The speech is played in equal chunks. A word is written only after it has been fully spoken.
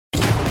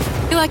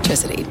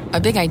Electricity, a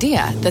big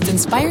idea that's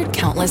inspired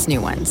countless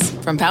new ones.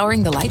 From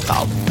powering the light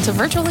bulb to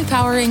virtually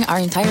powering our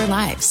entire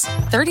lives.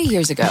 30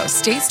 years ago,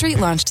 State Street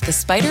launched the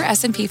Spider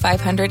S&P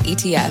 500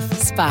 ETF,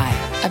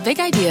 SPY. A big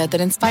idea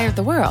that inspired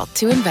the world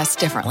to invest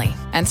differently.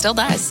 And still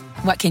does.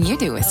 What can you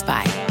do with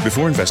SPY?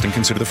 Before investing,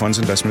 consider the fund's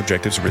investment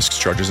objectives, risks,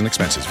 charges, and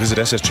expenses. Visit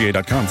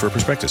ssga.com for a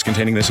prospectus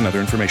containing this and other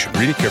information.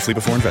 Read it carefully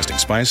before investing.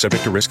 SPY is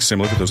subject to risks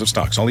similar to those of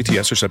stocks. All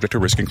ETFs are subject to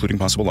risk, including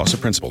possible loss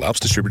of principal. Alps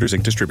Distributors,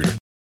 Inc. Distributor.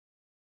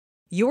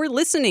 You're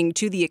listening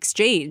to The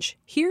Exchange.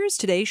 Here's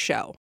today's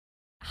show.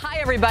 Hi,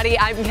 everybody.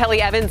 I'm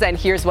Kelly Evans, and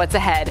here's what's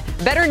ahead.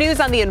 Better news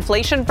on the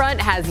inflation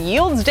front has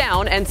yields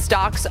down and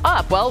stocks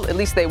up. Well, at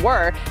least they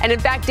were. And in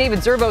fact, David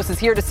Zervos is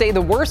here to say the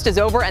worst is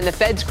over and the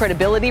Fed's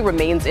credibility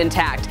remains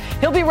intact.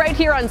 He'll be right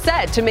here on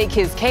set to make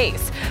his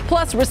case.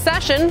 Plus,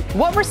 recession.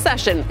 What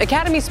recession?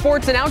 Academy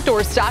Sports and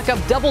Outdoors stock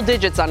up double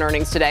digits on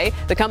earnings today.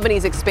 The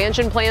company's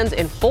expansion plans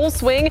in full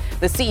swing.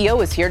 The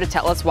CEO is here to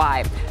tell us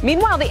why.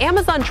 Meanwhile, the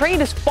Amazon trade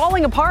is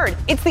falling apart.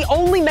 It's the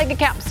only mega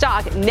cap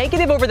stock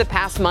negative over the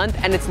past month,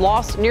 and it's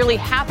lost nearly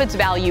half its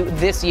value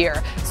this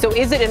year. So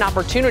is it an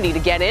opportunity to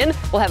get in?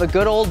 We'll have a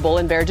good old bull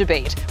and bear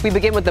debate. We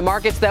begin with the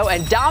markets, though,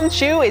 and Dom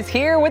Chu is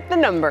here with the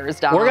numbers.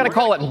 Dom. We're going to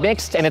call it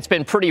mixed, and it's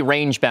been pretty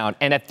range-bound.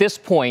 And at this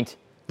point,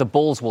 the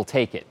bulls will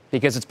take it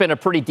because it's been a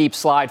pretty deep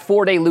slide.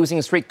 4-day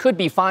losing streak could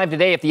be 5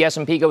 today if the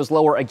S&P goes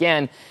lower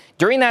again.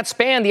 During that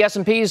span, the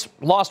S&P's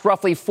lost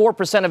roughly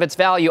 4% of its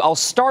value. I'll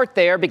start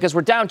there because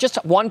we're down just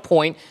 1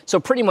 point, so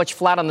pretty much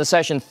flat on the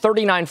session.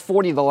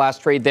 39.40 the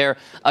last trade there.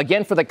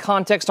 Again, for the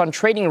context on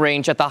trading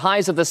range, at the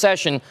highs of the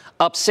session,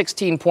 up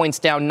 16 points,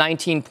 down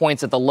 19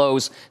 points at the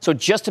lows. So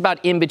just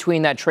about in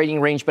between that trading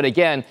range. But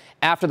again,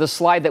 after the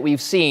slide that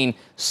we've seen,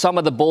 some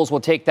of the bulls will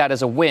take that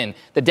as a win.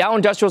 The Dow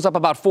Industrial's up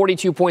about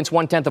 42 points,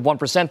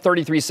 0.1%,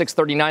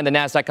 33,639. The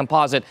Nasdaq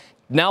Composite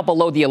now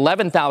below the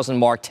 11,000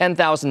 mark,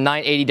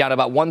 10,980, down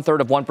about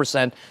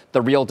 1/3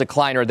 the real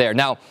decliner there.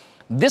 Now,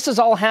 this is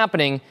all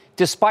happening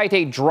despite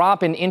a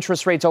drop in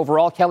interest rates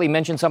overall. Kelly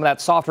mentioned some of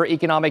that softer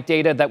economic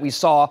data that we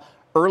saw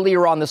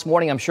earlier on this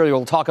morning. I'm sure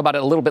we'll talk about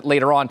it a little bit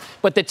later on.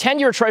 But the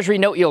 10-year Treasury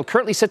note yield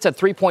currently sits at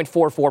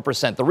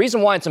 3.44%. The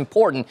reason why it's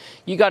important,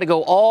 you got to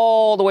go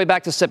all the way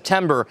back to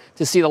September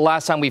to see the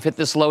last time we've hit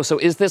this low. So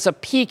is this a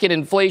peak in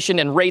inflation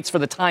and rates for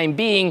the time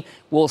being?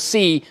 We'll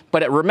see.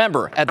 But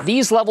remember, at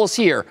these levels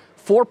here,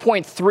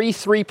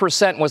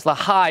 4.33% was the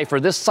high for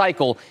this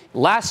cycle.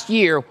 Last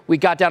year, we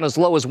got down as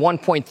low as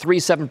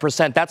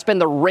 1.37%. That's been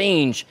the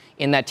range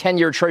in that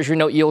 10-year Treasury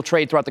note yield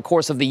trade throughout the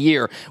course of the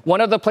year.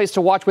 One other place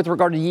to watch with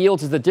regard to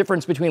yields is the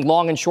difference between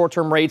long and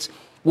short-term rates.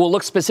 We'll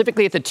look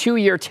specifically at the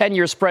 2-year,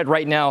 10-year spread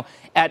right now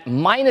at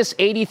minus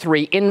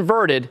 83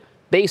 inverted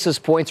basis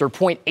points, or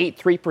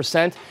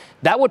 0.83%.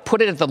 That would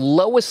put it at the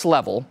lowest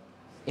level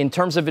in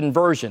terms of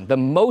inversion. The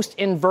most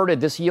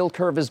inverted this yield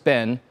curve has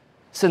been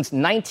since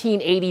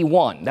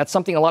 1981. That's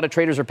something a lot of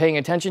traders are paying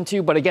attention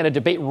to. But again, a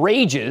debate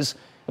rages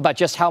about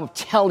just how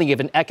telling of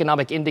an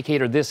economic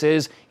indicator this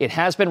is. It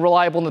has been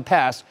reliable in the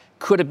past.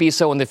 Could it be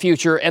so in the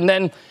future? And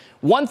then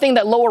one thing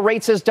that lower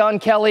rates has done,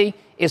 Kelly,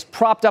 is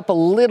propped up a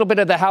little bit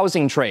of the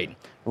housing trade.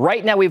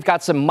 Right now, we've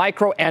got some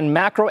micro and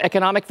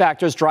macroeconomic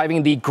factors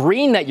driving the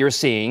green that you're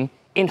seeing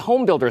in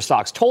home builder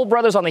stocks. Toll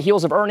Brothers on the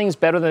heels of earnings,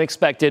 better than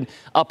expected,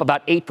 up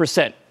about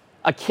 8%.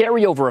 A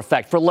carryover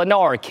effect for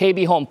Lennar,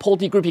 KB Home,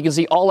 Pulte Group, you can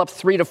see all up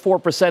 3 to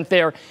 4%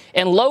 there.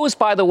 And Lowe's,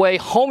 by the way,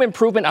 home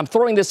improvement, I'm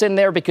throwing this in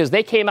there because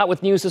they came out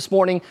with news this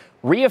morning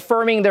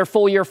reaffirming their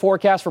full-year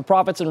forecast for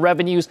profits and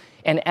revenues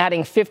and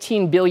adding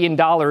 $15 billion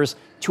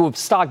to a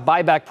stock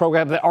buyback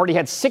program that already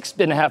had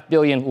 $6.5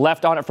 billion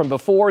left on it from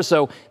before.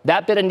 So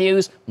that bit of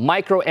news,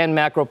 micro and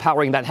macro,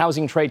 powering that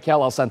housing trade.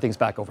 Kel, I'll send things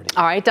back over to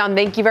you. All right, Don,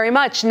 thank you very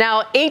much.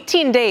 Now,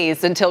 18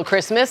 days until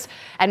Christmas,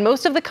 and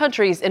most of the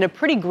country's in a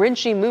pretty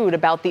grinchy mood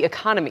about the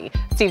economy.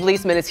 Steve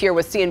Leisman is here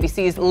with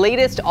CNBC's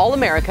latest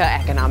All-America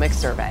Economic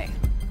Survey.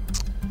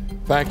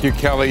 Thank you,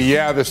 Kelly.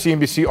 Yeah, the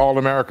CNBC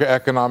All-America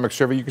Economic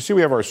Survey. You can see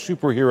we have our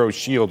superhero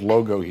shield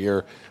logo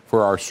here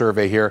for our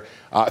survey here.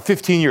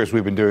 15 years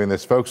we've been doing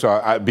this, folks,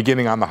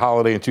 beginning on the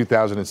holiday in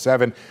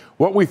 2007.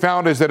 What we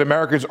found is that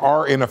Americans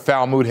are in a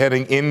foul mood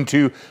heading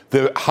into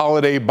the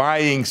holiday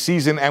buying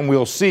season, and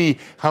we'll see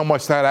how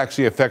much that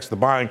actually affects the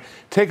buying.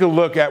 Take a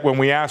look at when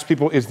we ask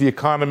people, is the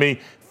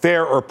economy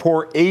fair or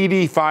poor?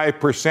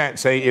 85%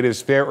 say it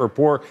is fair or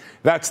poor.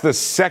 That's the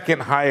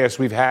second highest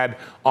we've had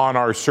on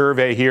our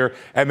survey here.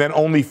 And then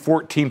only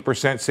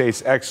 14% say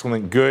it's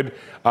excellent, good.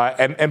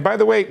 And by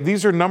the way,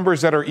 these are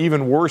numbers that are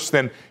even worse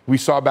than we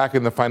saw back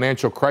in the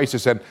financial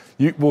crisis. And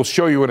we'll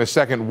show you in a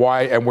second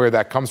why and where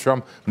that comes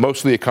from.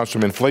 Mostly it comes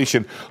from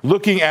inflation.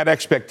 Looking at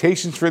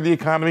expectations for the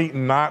economy,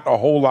 not a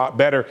whole lot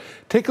better.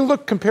 Take a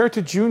look compared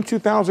to June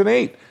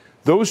 2008.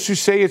 Those who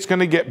say it's going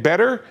to get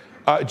better,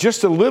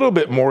 just a little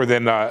bit more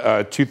than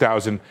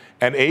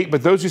 2008.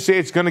 But those who say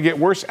it's going to get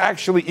worse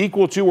actually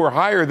equal to or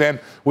higher than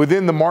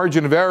within the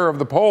margin of error of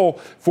the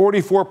poll.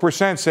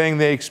 44% saying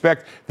they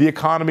expect the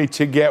economy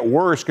to get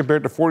worse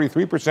compared to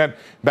 43%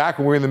 back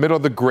when we were in the middle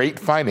of the great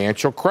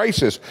financial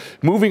crisis.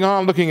 Moving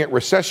on, looking at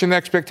recession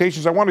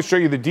expectations, I want to show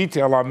you the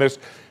detail on this.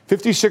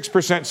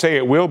 56% say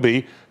it will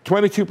be.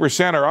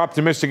 22% are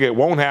optimistic it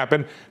won't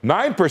happen.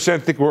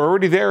 9% think we're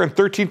already there, and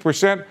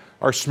 13%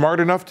 are smart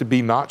enough to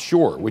be not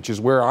sure, which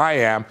is where I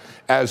am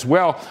as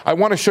well. I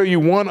want to show you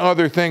one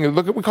other thing.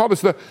 Look, we call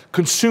this the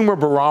consumer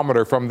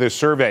barometer from this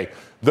survey.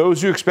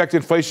 Those who expect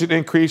inflation to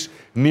increase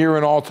near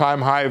an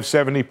all-time high of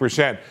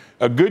 70%.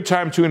 A good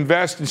time to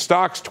invest in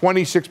stocks,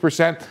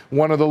 26%,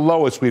 one of the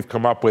lowest we've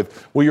come up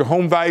with. Will your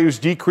home values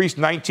decrease?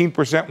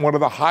 19%, one of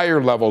the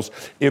higher levels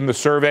in the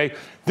survey.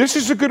 This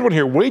is a good one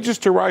here. Wages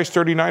to rise,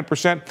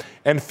 39%,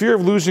 and fear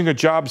of losing a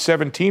job,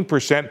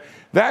 17%.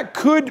 That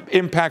could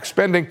impact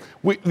spending.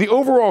 The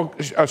overall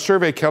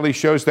survey, Kelly,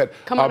 shows that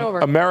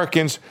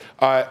Americans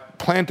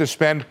plan to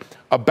spend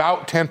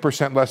about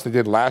 10% less than they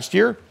did last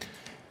year.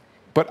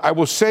 But I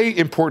will say,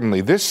 importantly,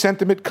 this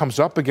sentiment comes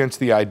up against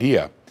the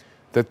idea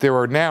that there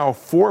are now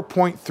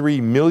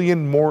 4.3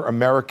 million more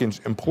Americans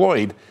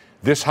employed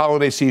this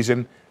holiday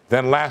season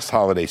than last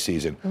holiday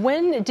season.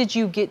 When did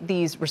you get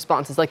these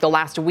responses? Like the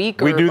last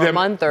week or we do them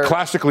month? Or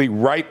classically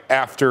right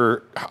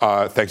after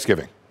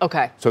Thanksgiving.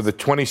 Okay. So the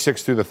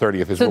 26th through the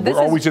 30th. We're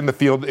always in the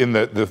field in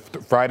the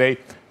Friday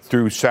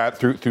through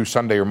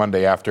Sunday or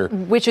Monday after.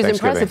 Which is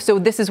impressive. So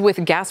this is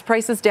with gas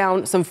prices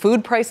down, some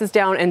food prices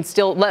down, and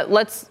still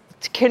let's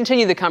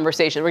continue the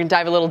conversation. We're going to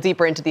dive a little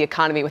deeper into the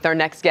economy with our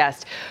next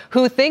guest,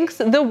 who thinks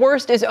the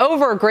worst is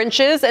over,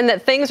 Grinches, and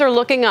that things are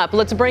looking up.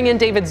 Let's bring in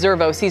David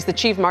Zervos. He's the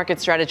chief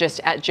market strategist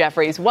at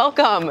Jefferies.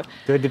 Welcome.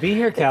 Good to be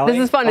here, Kelly.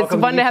 This is fun. Welcome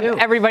it's fun to have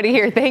everybody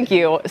here. Thank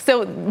you.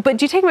 So, but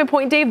do you take my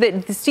point, Dave,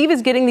 that Steve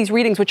is getting these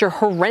readings, which are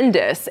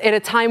horrendous, at a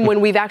time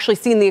when we've actually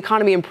seen the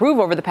economy improve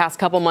over the past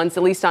couple months,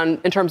 at least in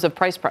terms of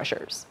price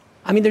pressures?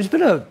 I mean, there's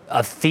been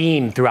a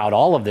theme throughout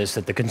all of this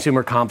that the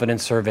consumer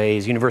confidence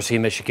surveys, University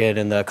of Michigan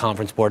and the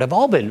Conference Board have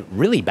all been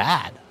really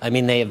bad. I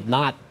mean, they have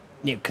not,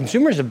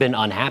 consumers have been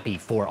unhappy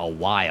for a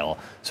while.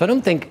 So I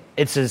don't think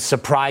it's as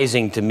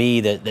surprising to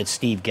me that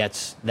Steve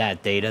gets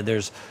that data.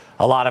 There's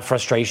a lot of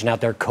frustration out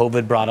there.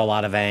 COVID brought a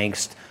lot of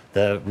angst,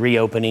 the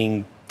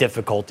reopening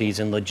difficulties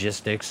in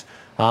logistics.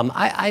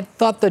 I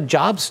thought the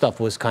job stuff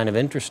was kind of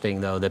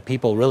interesting, though, that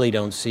people really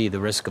don't see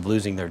the risk of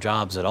losing their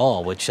jobs at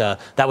all, which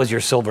that was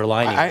your silver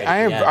lining.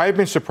 I've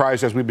been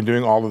surprised as we've been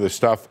doing all of this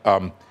stuff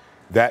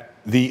that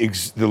the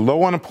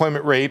low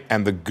unemployment rate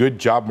and the good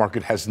job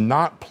market has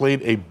not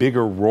played a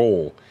bigger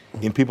role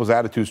in people's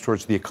attitudes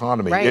towards the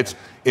economy. Right. It's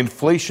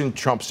inflation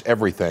trumps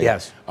everything.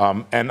 Yes.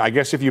 And I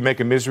guess if you make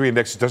a misery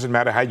index, it doesn't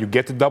matter how you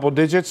get to double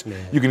digits. Yeah.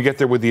 You can get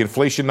there with the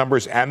inflation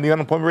numbers and the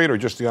unemployment rate, or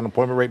just the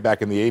unemployment rate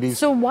back in the 80s.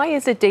 So why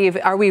is it, Dave,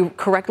 are we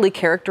correctly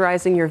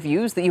characterizing your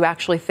views that you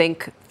actually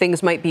think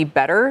things might be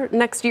better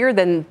next year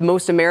than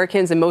most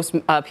Americans and most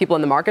people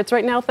in the markets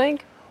right now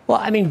think? Well,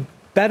 I mean,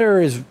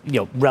 better is,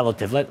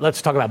 relative.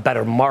 Let's talk about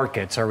better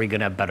markets. Are we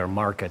going to have better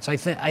markets? I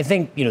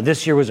think,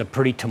 this year was a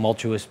pretty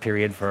tumultuous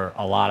period for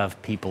a lot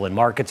of people in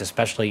markets,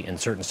 especially in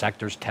certain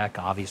sectors, tech,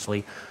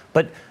 obviously.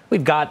 But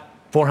we've got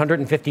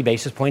 450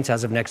 basis points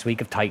as of next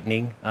week of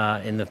tightening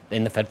in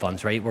the Fed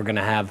funds rate. We're going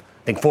to have,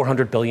 I think,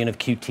 $400 billion of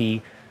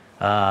QT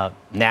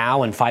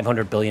now and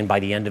 $500 billion by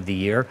the end of the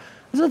year.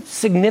 There's a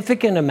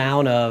significant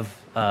amount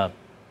of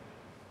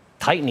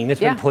tightening that's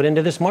been put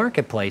into this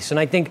marketplace. And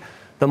I think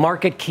the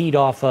market keyed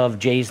off of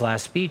Jay's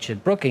last speech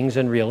at Brookings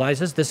and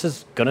realizes this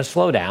is going to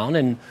slow down,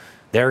 and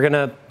they're going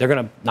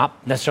to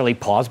not necessarily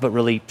pause, but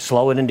really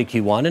slow it into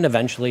Q1, and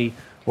eventually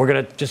we're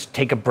going to just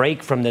take a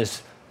break from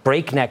this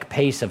breakneck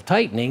pace of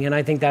tightening, and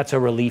I think that's a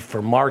relief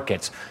for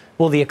markets.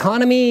 Will the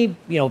economy,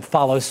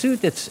 follow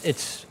suit?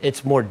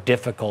 It's more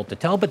difficult to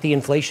tell, but the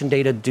inflation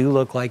data do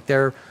look like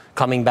they're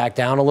coming back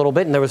down a little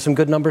bit, and there was some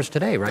good numbers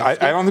today, right?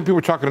 I don't think people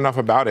are talking enough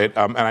about it,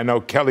 and I know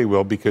Kelly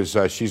will, because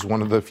she's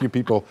one of the few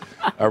people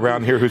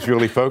around here who's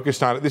really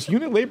focused on it. This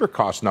unit labor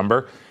cost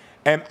number,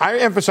 and I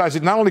emphasize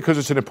it not only because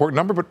it's an important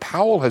number, but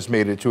Powell has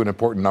made it to an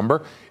important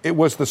number. It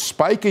was the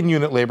spike in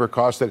unit labor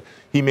costs that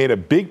he made a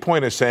big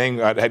point of saying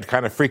had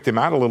kind of freaked him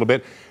out a little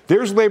bit.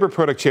 There's labor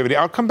productivity.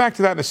 I'll come back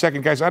to that in a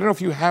second, guys. I don't know if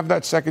you have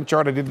that second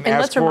chart. I didn't ask for it.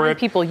 And let's remind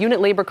people,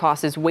 unit labor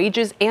cost is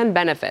wages and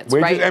benefits,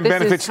 right? Wages and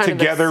benefits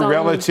together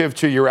relative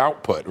to your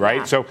output, right?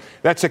 Yeah. So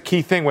that's a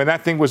key thing. When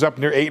that thing was up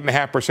near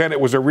 8.5%, it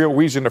was a real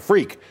reason to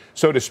freak,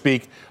 so to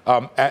speak.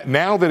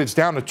 Now that it's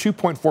down to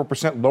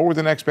 2.4% lower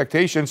than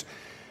expectations,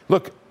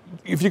 look,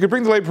 if you could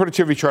bring the labor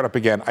productivity chart up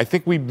again, I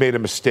think we made a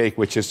mistake,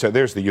 which is,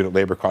 there's the unit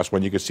labor cost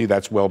one. You can see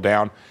that's well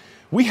down.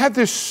 We had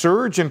this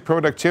surge in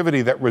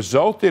productivity that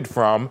resulted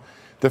from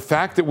the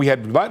fact that we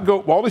had let go,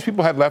 all these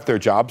people had left their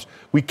jobs.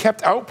 We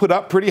kept output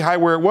up pretty high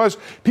where it was.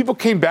 People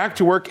came back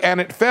to work and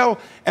it fell.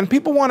 And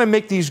people want to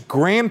make these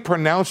grand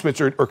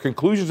pronouncements or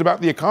conclusions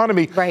about the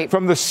economy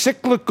from the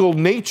cyclical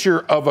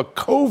nature of a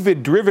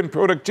COVID-driven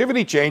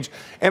productivity change.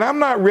 And I'm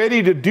not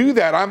ready to do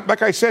that.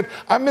 Like I said,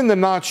 I'm in the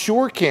not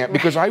sure camp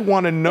because I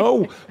want to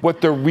know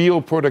what the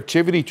real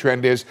productivity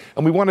trend is.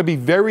 And we want to be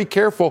very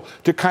careful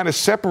to kind of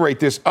separate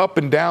this up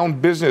and down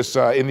business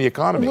in the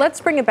economy. Let's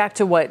bring it back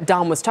to what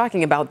Dom was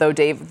talking about, though,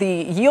 Dave. The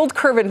yield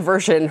curve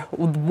inversion,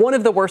 one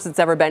of the worst it's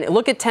ever been.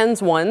 Look at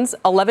 10s, 1s.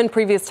 11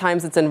 previous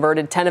times it's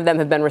inverted. 10 of them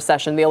have been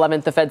recession. The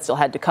 11th, the Fed still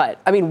had to cut.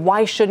 I mean,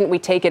 why shouldn't we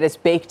take it as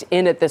baked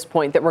in at this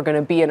point that we're going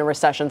to be in a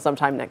recession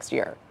sometime next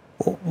year?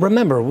 Well,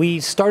 remember, we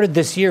started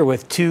this year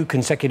with 2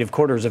 consecutive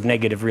quarters of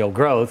negative real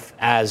growth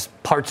as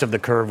parts of the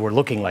curve were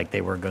looking like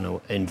they were going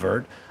to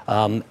invert.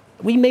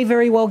 We may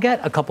very well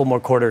get a couple more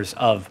quarters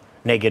of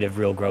negative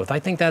real growth. I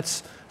think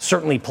that's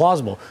certainly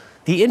plausible.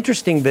 The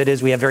interesting bit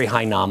is we have very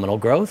high nominal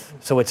growth,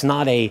 so it's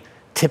not a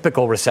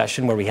typical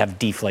recession where we have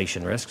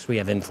deflation risks. We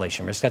have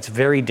inflation risks. That's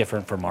very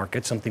different for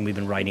markets, something we've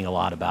been writing a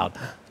lot about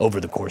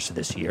over the course of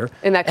this year.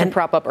 And that can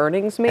prop up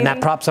earnings, maybe? And that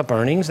props up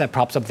earnings, that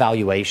props up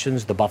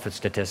valuations. The Buffett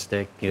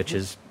statistic, which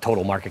is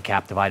total market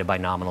cap divided by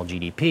nominal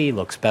GDP,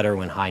 looks better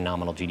when high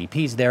nominal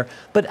GDP is there.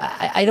 But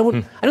I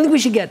don't think we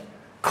should get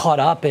caught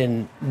up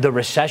in the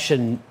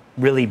recession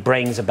really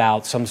brings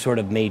about some sort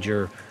of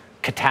major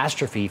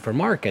catastrophe for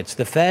markets.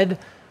 The Fed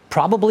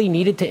probably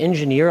needed to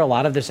engineer a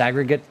lot of this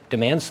aggregate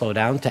demand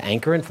slowdown to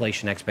anchor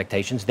inflation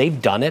expectations.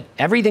 They've done it.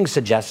 Everything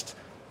suggests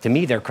to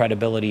me their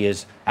credibility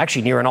is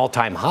actually near an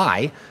all-time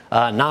high,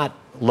 not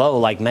low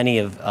like many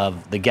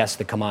of the guests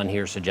that come on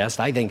here suggest.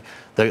 I think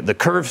the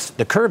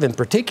curve in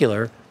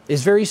particular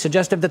is very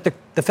suggestive that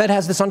the Fed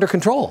has this under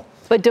control.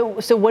 But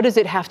so what does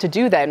it have to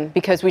do then?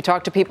 Because we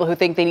talk to people who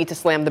think they need to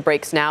slam the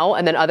brakes now,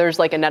 and then others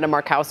like Annetta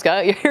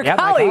Markowska, your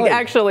colleague,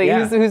 actually,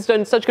 who's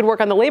done such good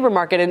work on the labor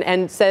market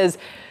and says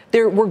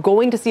we're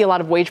going to see a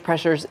lot of wage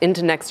pressures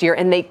into next year,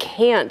 and they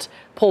can't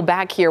pull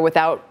back here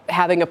without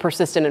having a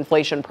persistent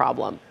inflation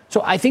problem.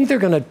 So I think they're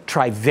going to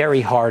try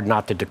very hard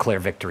not to declare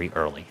victory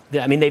early.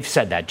 I mean, they've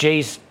said that.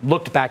 Jay's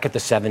looked back at the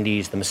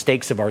 70s, the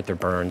mistakes of Arthur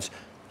Burns,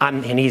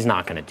 and he's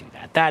not going to do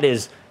that. That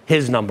is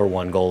his number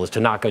one goal, is to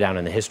not go down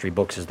in the history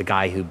books as the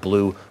guy who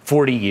blew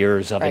 40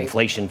 years of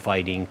inflation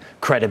fighting,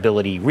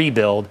 credibility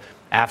rebuild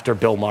after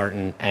Bill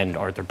Martin and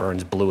Arthur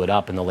Burns blew it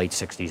up in the late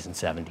 60s and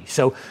 70s.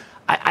 So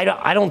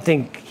I don't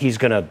think he's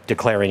going to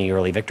declare any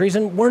early victories,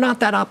 and we're not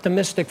that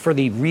optimistic for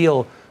the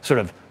real sort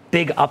of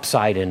big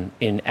upside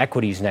in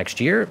equities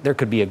next year. There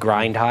could be a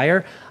grind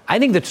higher. I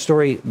think the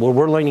story where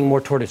we're leaning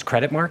more toward is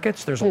credit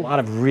markets. There's a lot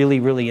of really,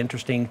 really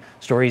interesting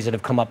stories that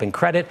have come up in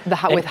credit.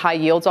 With high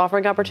yields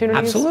offering opportunities?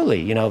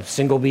 Absolutely. You know,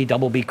 single B,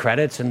 double B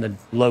credits in the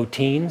low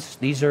teens.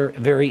 These are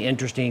very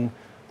interesting.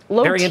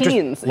 Low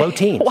teens? Low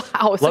teens.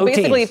 Wow. So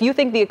basically, if you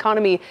think the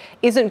economy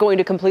isn't going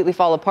to completely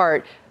fall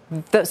apart,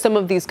 some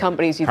of these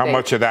companies you How think.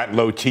 much of that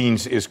low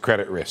teens is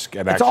credit risk?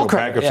 And it's all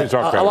credit risk. It's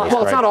all credit risk.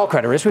 Well, it's not all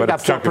credit risk. We've got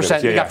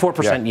 4%. We've got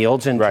 4%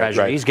 yields in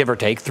treasuries, right. give or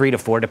take 3 to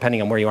 4,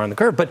 depending on where you are on the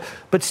curve.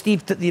 But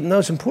Steve, the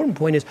most important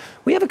point is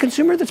we have a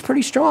consumer that's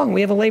pretty strong. We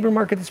have a labor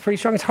market that's pretty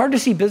strong. It's hard to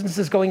see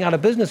businesses going out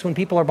of business when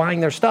people are buying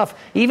their stuff,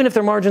 even if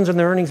their margins and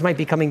their earnings might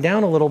be coming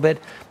down a little bit.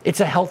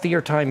 It's a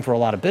healthier time for a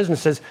lot of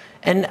businesses.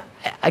 And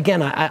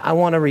again, I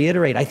want to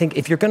reiterate. I think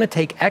if you're going to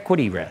take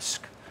equity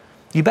risk,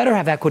 you better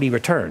have equity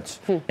returns.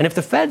 And if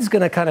the Fed's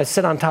going to kind of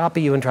sit on top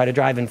of you and try to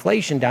drive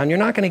inflation down, you're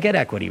not going to get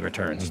equity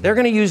returns. They're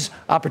going to use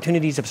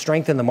opportunities of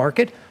strength in the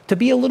market to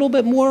be a little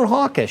bit more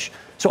hawkish.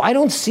 So I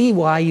don't see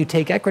why you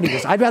take equity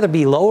risk. I'd rather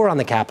be lower on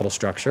the capital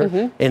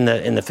structure in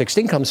the fixed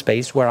income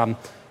space where I'm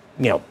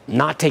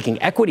not taking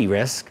equity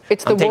risk.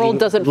 It's the world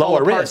doesn't fall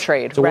apart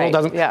trade. The world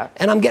doesn't. Yeah.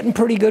 And I'm getting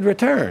pretty good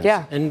returns.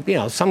 Yeah. And,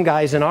 some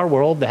guys in our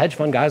world, the hedge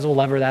fund guys will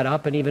lever that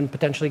up and even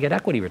potentially get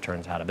equity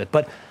returns out of it.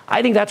 But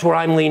I think that's where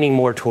I'm leaning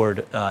more toward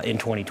in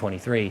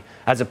 2023,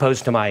 as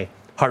opposed to my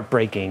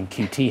heartbreaking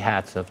QT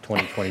hats of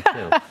 2022.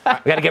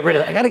 I got to get rid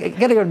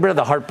of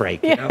the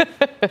heartbreak. You know?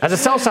 As a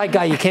sell side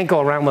guy, you can't go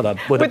around with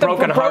a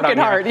broken heart on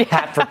your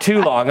hat for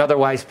too long.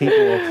 Otherwise, people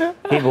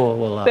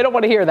will. They don't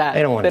want to hear that.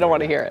 They don't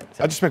want to hear it.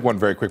 I'll just make one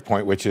very quick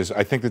point, which is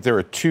I think that there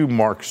are 2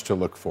 marks to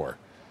look for.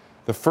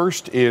 The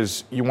first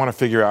is you want to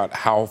figure out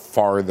how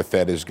far the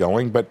Fed is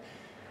going, but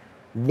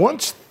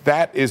once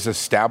that is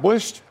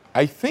established,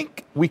 I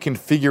think we can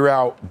figure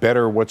out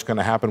better what's going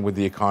to happen with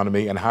the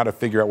economy and how to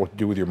figure out what to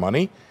do with your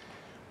money.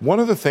 One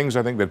of the things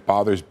I think that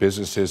bothers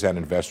businesses and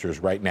investors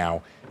right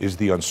now is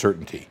the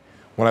uncertainty.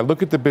 When I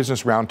look at the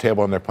Business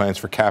Roundtable and their plans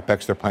for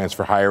CapEx, their plans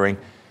for hiring,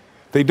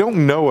 they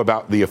don't know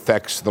about the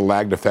effects, the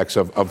lagged effects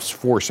of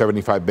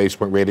 475 basis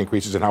point rate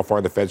increases and how far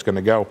the Fed's going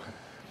to go.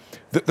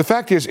 The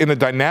fact is, in a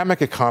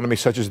dynamic economy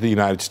such as the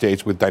United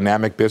States with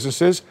dynamic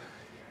businesses,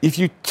 if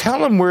you tell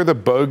them where the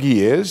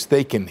bogey is,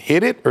 they can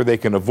hit it or they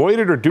can avoid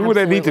it or do what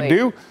they need to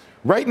do.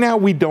 Right now,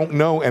 we don't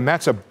know, and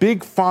that's a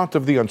big font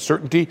of the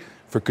uncertainty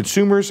for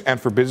consumers and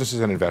for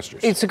businesses and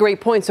investors. It's a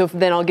great point. So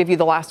then I'll give you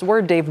the last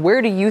word, Dave.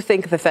 Where do you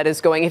think the Fed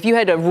is going? If you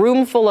had a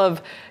room full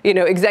of,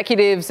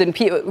 executives and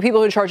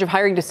people in charge of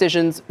hiring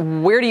decisions,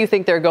 where do you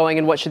think they're going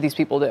and what should these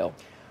people do?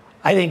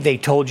 I think they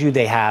told you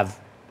they have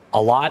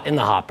a lot in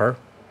the hopper.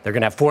 They're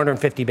going to have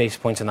 450 basis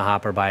points in the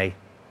hopper by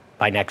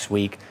next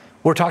week.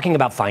 We're talking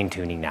about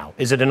fine-tuning now.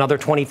 Is it another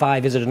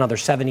 25? Is it another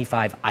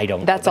 75? I don't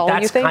know. That's all you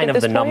think That's kind at of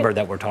this the point? number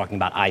that we're talking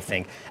about, I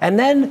think. And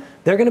then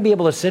they're going to be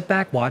able to sit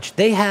back, watch.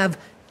 They have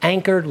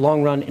anchored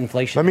long-run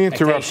inflation. Let me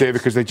interrupt, David,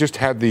 because they just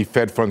had the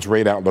Fed funds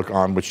rate outlook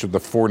on, which the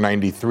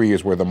 493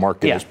 is where the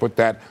market has put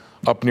that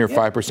up near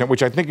 5%,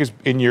 which I think is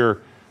in your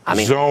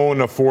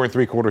zone of 4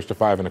 3/4 to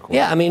 5 1/4.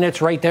 Yeah,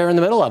 it's right there in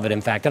the middle of it,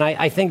 in fact. And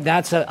I think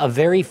that's a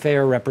very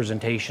fair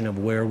representation of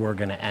where we're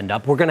going to end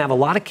up. We're going to have a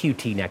lot of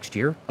QT next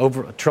year,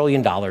 over $1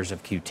 trillion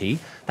of QT.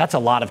 That's a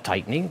lot of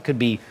tightening. Could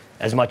be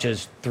as much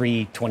as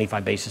 3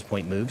 25 basis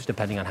point moves,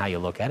 depending on how you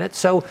look at it.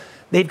 So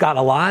they've got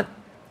a lot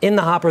in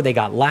the hopper. They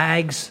got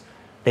lags.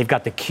 They've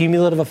got the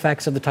cumulative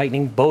effects of the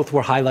tightening. Both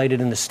were highlighted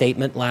in the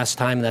statement last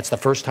time. That's the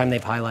first time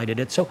they've highlighted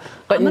it. So,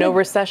 but no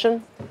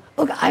recession?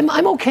 Look,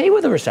 I'm okay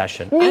with a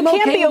recession. You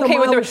can't be okay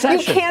with the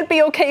recession. You can't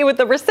be okay with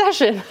the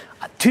recession.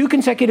 2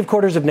 consecutive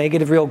quarters of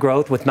negative real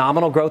growth with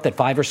nominal growth at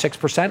 5 or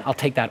 6%. I'll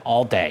take that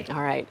all day.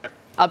 All right.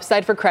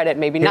 Upside for credit,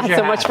 maybe not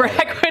so much for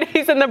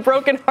equities, and the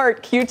broken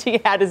heart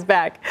QT hat is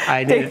back.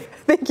 Dave,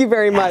 thank you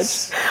very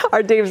much.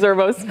 Our Dave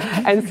Zervos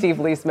and Steve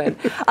Leisman.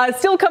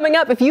 Still coming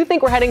up, if you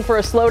think we're heading for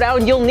a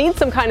slowdown, you'll need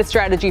some kind of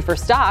strategy for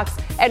stocks.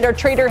 And our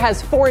trader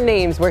has 4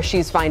 names where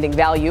she's finding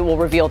value. We'll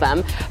reveal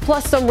them.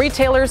 Plus, some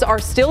retailers are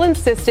still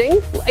insisting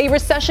a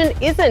recession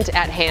isn't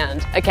at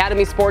hand.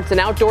 Academy Sports and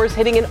Outdoors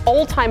hitting an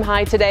all-time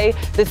high today.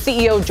 The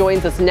CEO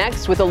joins us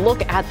next with a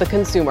look at the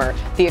consumer.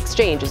 The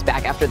Exchange is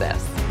back after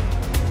this.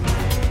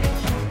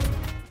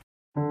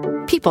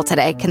 People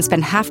today can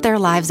spend half their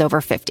lives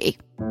over 50.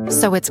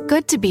 So it's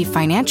good to be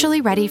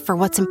financially ready for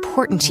what's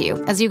important to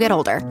you as you get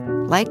older,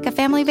 like a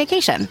family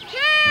vacation.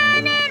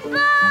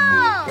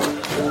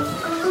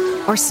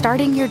 Or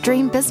starting your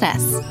dream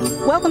business.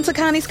 Welcome to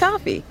Connie's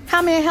Coffee.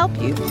 How may I help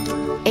you?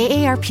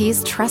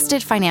 AARP's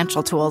trusted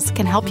financial tools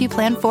can help you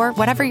plan for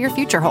whatever your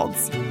future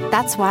holds.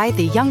 That's why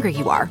the younger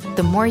you are,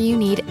 the more you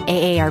need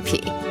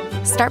AARP.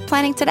 Start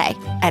planning today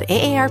at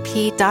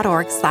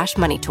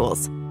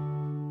aarp.org/moneytools.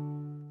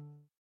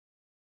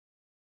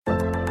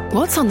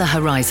 What's on the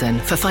horizon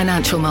for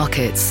financial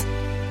markets?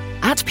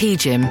 At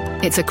PGIM,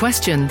 it's a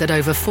question that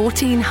over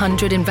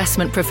 1,400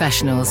 investment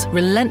professionals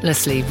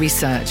relentlessly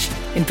research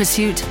in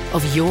pursuit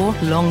of your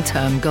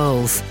long-term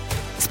goals.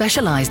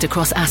 Specialized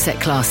across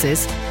asset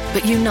classes,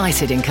 but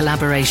united in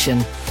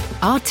collaboration,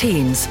 our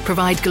teams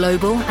provide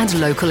global and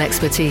local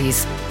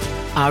expertise.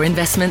 Our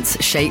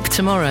investments shape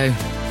tomorrow,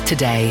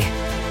 today.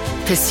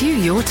 Pursue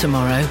your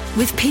tomorrow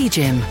with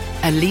PGIM,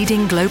 a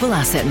leading global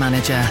asset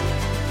manager.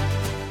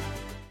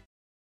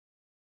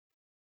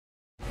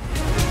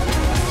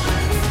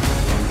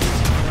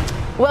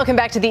 Welcome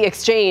back to The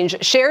Exchange.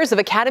 Shares of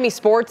Academy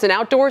Sports and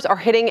Outdoors are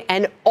hitting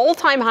an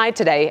all-time high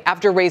today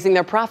after raising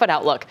their profit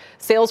outlook.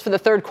 Sales for the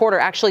third quarter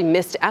actually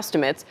missed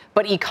estimates,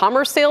 but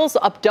e-commerce sales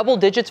up double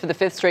digits for the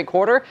 5th straight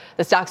quarter.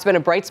 The stock's been a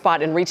bright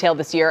spot in retail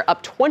this year,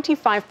 up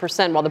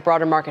 25%, while the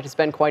broader market has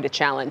been quite a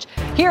challenge.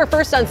 Here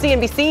first on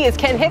CNBC is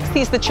Ken Hicks.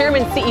 He's the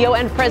chairman, CEO,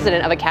 and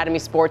president of Academy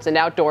Sports and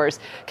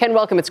Outdoors. Ken,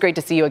 welcome. It's great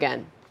to see you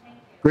again.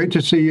 Great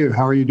to see you.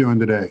 How are you doing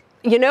today?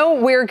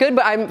 We're good,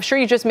 but I'm sure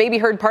you just maybe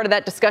heard part of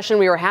that discussion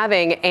we were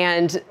having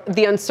and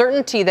the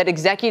uncertainty that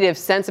executives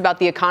sense about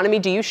the economy.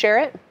 Do you share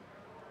it?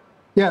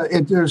 Yeah,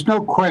 there's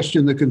no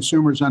question the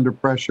consumer's under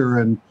pressure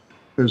and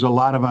there's a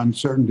lot of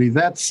uncertainty.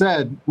 That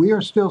said, we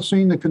are still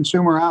seeing the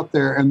consumer out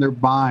there and they're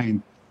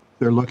buying.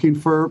 They're looking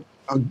for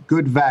a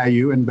good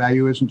value, and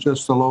value isn't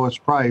just the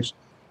lowest price.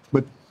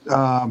 But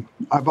I'm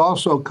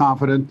also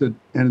confident that,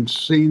 and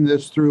seeing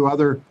this through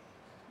other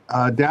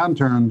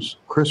downturns,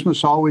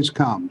 Christmas always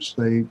comes.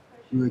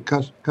 The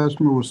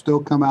customer will still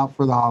come out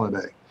for the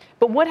holiday.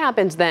 But what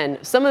happens then?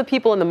 Some of the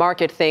people in the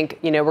market think,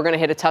 we're going to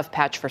hit a tough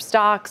patch for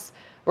stocks.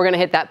 We're going to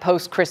hit that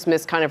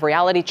post-Christmas kind of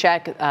reality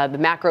check. The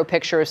macro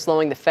picture is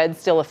slowing. The Fed's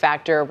still a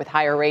factor with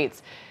higher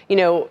rates.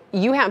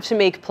 You have to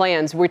make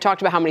plans. We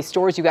talked about how many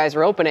stores you guys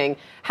are opening.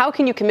 How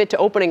can you commit to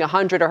opening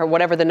 100 or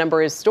whatever the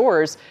number is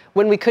stores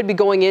when we could be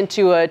going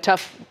into a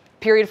tough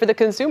period for the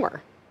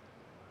consumer?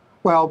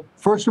 Well,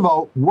 first of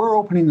all, we're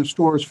opening the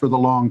stores for the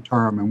long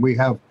term, and we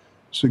have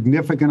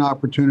significant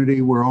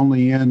opportunity. We're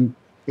only in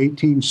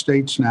 18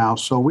 states now,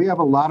 so we have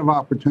a lot of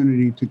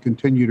opportunity to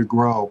continue to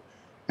grow.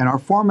 And our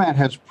format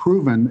has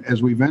proven,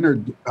 as we've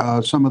entered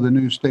some of the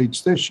new states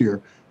this year,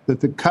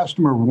 that the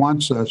customer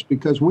wants us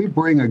because we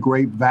bring a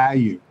great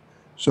value.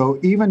 So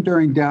even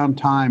during down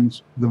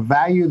times, the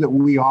value that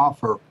we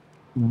offer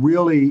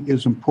really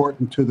is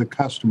important to the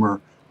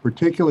customer,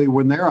 particularly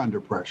when they're under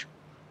pressure.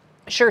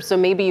 Sure. So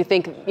maybe you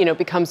think, it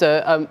becomes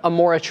a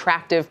more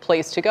attractive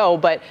place to go.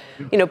 But,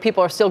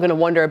 people are still going to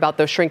wonder about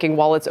those shrinking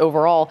wallets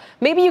overall.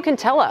 Maybe you can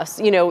tell us,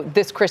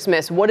 this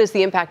Christmas, what is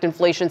the impact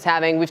inflation's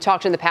having? We've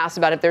talked in the past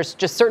about if there's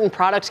just certain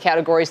product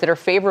categories that are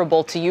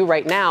favorable to you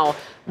right now.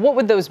 What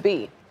would those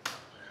be?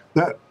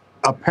 The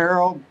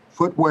apparel,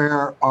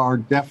 footwear are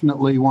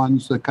definitely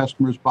ones that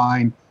customers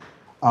buying.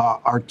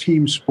 Our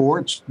team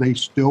sports, they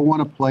still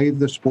want to play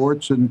the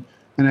sports and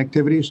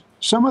activities.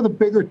 Some of the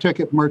bigger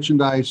ticket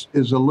merchandise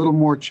is a little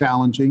more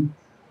challenging,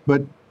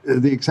 but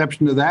the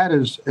exception to that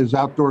is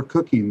outdoor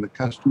cooking. The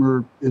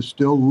customer is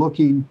still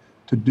looking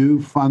to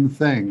do fun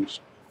things.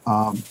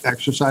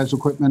 Exercise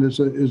equipment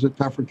is a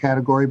tougher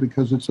category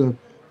because it's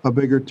a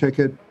bigger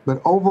ticket.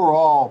 But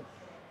overall,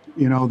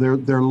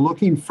 they're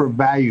looking for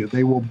value.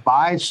 They will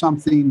buy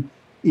something,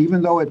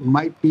 even though it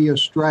might be a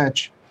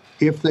stretch,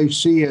 if they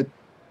see it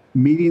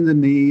meeting the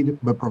need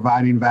but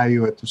providing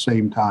value at the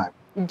same time.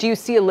 Do you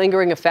see a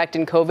lingering effect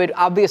in COVID?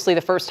 Obviously,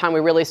 the first time we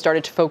really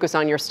started to focus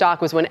on your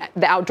stock was when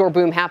the outdoor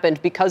boom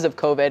happened because of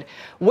COVID.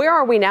 Where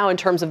are we now in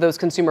terms of those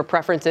consumer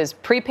preferences?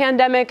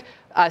 Pre-pandemic,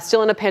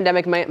 still in a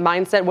pandemic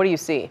mindset? What do you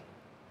see?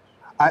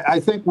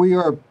 I think we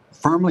are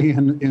firmly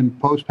in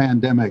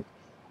post-pandemic.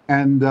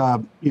 And,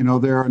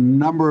 there are a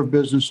number of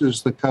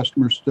businesses the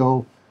customer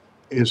still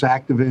is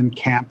active in,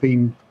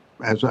 camping,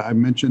 as I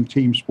mentioned,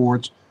 team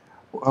sports.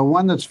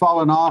 One that's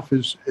fallen off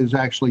is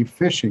actually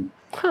fishing.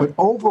 But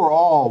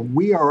overall,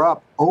 we are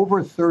up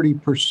over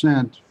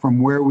 30%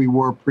 from where we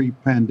were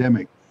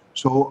pre-pandemic.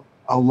 So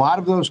a lot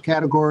of those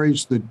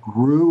categories that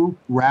grew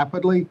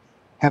rapidly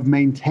have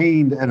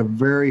maintained at a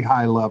very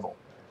high level.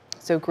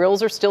 So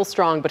grills are still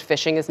strong, but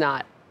fishing is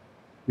not.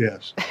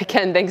 Yes.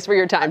 Ken, thanks for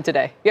your time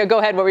today. Yeah, go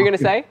ahead. What were you going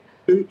to say?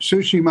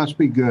 Sushi must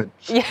be good.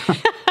 Yeah.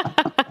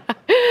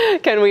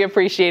 Ken, we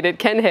appreciate it.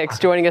 Ken Hicks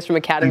joining us from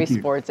Academy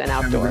Sports and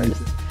Outdoors.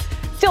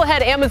 Still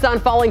ahead, Amazon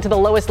falling to the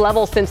lowest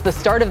level since the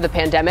start of the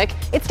pandemic.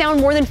 It's down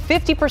more than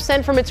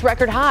 50% from its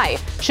record high.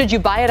 Should you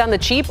buy it on the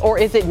cheap, or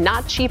is it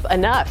not cheap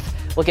enough?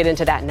 We'll get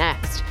into that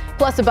next.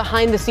 Plus, a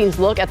behind-the-scenes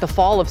look at the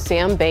fall of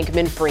Sam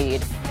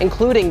Bankman-Fried,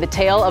 including the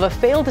tale of a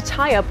failed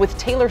tie-up with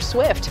Taylor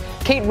Swift.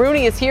 Kate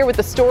Rooney is here with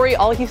the story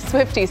all you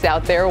Swifties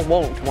out there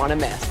won't want to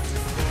miss.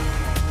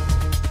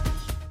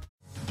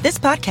 This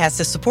podcast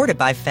is supported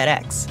by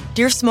FedEx.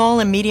 Dear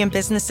small and medium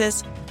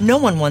businesses, no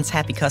one wants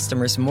happy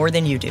customers more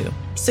than you do.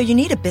 So you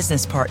need a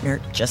business partner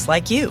just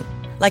like you.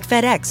 Like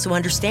FedEx, who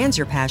understands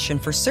your passion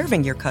for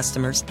serving your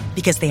customers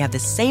because they have the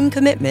same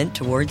commitment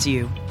towards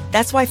you.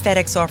 That's why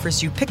FedEx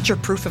offers you picture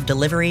proof of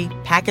delivery,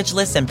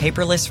 packageless and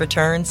paperless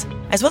returns,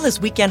 as well as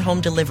weekend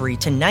home delivery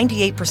to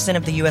 98%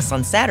 of the U.S.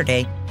 on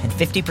Saturday and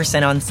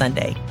 50% on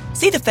Sunday.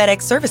 See the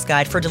FedEx service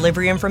guide for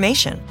delivery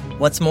information.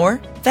 What's more,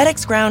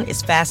 FedEx Ground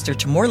is faster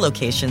to more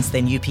locations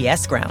than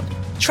UPS Ground.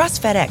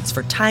 Trust FedEx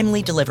for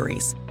timely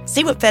deliveries.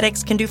 See what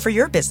FedEx can do for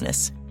your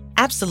business.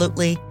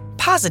 Absolutely,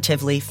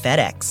 positively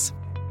FedEx.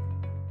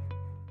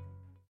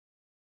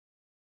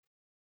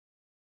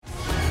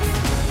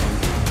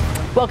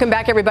 Welcome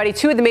back, everybody.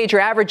 Two of the major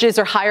averages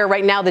are higher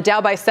right now. The Dow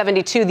by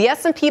 72, the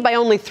S&P by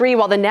only 3,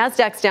 while the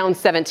Nasdaq's down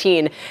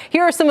 17.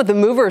 Here are some of the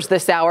movers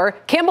this hour.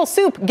 Campbell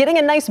Soup getting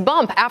a nice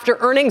bump after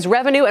earnings,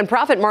 revenue, and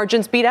profit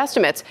margins beat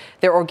estimates.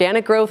 Their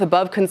organic growth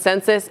above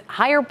consensus,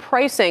 higher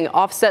pricing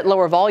offset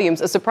lower volumes,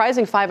 a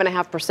surprising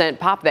 5.5%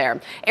 pop there.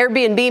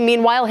 Airbnb,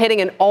 meanwhile,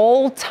 hitting an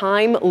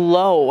all-time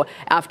low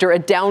after a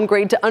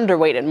downgrade to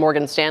underweight at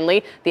Morgan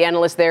Stanley. The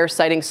analyst there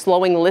citing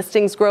slowing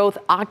listings growth,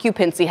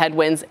 occupancy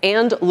headwinds,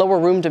 and lower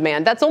room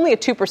demand. That's only a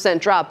 2%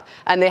 drop,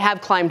 and they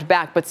have climbed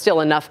back, but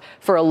still enough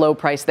for a low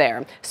price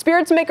there.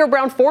 Spirits maker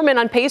Brown-Forman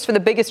on pace for the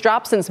biggest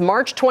drop since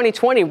March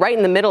 2020, right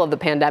in the middle of the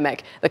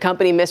pandemic. The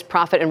company missed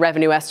profit and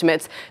revenue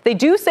estimates. They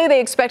do say they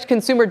expect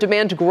consumer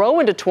demand to grow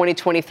into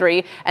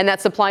 2023, and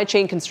that supply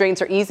chain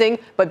constraints are easing,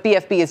 but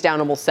BFB is down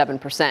almost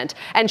 7%.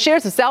 And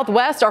shares of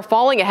Southwest are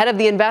falling ahead of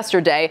the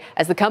investor day,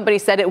 as the company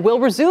said it will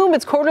resume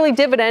its quarterly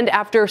dividend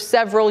after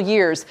several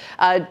years.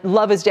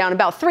 Love is down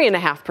about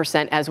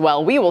 3.5% as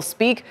well. We will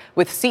speak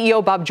with CEO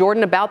Bob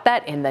Jordan about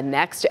that in the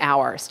next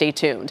hour. Stay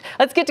tuned.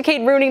 Let's get to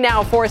Kate Rooney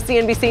now for a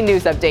CNBC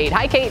News update.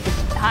 Hi, Kate.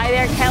 Hi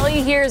there,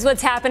 Kelly. Here's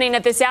what's happening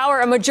at this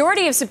hour. A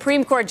majority of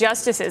Supreme Court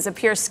justices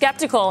appear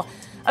skeptical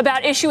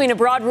about issuing a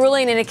broad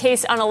ruling in a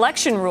case on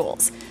election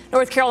rules.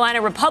 North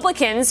Carolina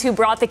Republicans who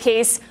brought the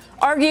case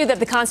argue that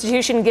the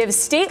Constitution gives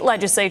state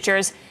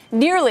legislatures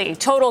nearly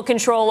total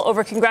control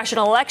over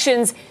congressional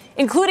elections,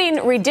 including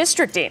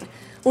redistricting.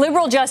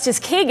 Liberal Justice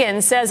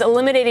Kagan says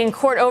eliminating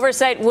court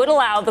oversight would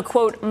allow the,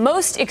 quote,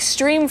 most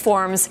extreme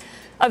forms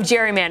of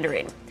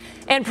gerrymandering.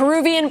 And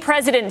Peruvian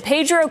President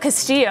Pedro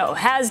Castillo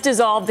has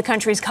dissolved the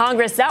country's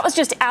Congress. That was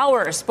just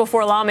hours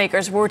before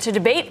lawmakers were to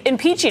debate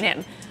impeaching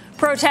him.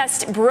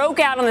 Protests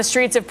broke out on the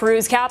streets of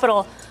Peru's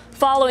capital.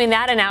 Following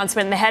that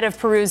announcement, the head of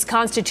Peru's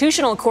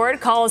constitutional court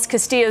calls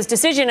Castillo's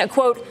decision a,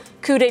 quote,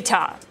 coup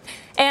d'etat.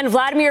 And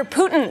Vladimir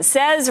Putin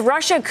says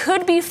Russia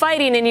could be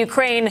fighting in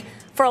Ukraine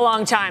for a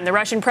long time. The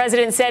Russian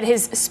president said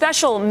his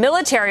special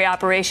military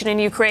operation in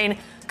Ukraine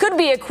could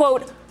be a,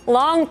 quote,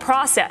 long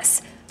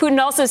process. Putin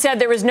also said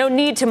there was no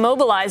need to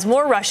mobilize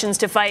more Russians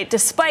to fight,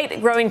 despite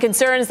growing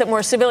concerns that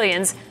more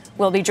civilians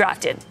will be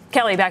drafted.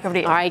 Kelly, back over to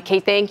you. All right,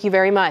 Kate, thank you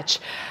very much.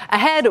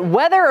 Ahead,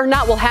 whether or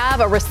not we'll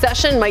have a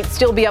recession might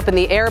still be up in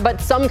the air,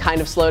 but some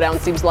kind of slowdown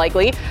seems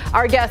likely.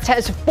 Our guest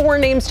has 4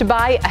 names to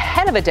buy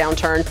ahead of a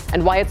downturn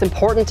and why it's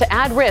important to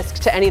add risk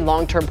to any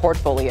long-term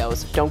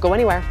portfolios. Don't go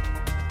anywhere.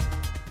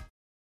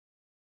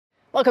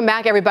 Welcome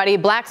back, everybody.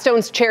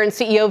 Blackstone's chair and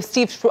CEO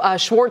Steve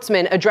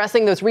Schwartzman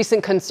addressing those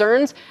recent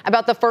concerns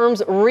about the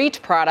firm's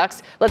REIT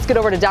products. Let's get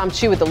over to Dom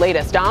Chu with the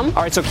latest. Dom?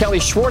 All right, so Kelly,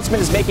 Schwartzman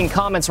is making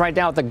comments right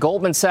now at the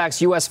Goldman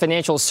Sachs U.S.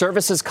 Financial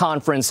Services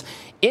Conference.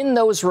 In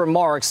those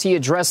remarks, he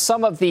addressed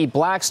some of the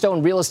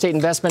Blackstone Real Estate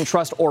Investment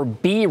Trust, or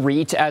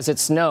BREIT as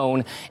it's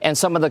known, and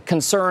some of the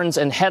concerns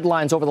and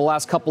headlines over the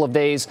last couple of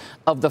days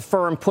of the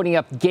firm putting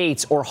up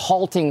gates or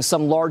halting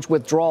some large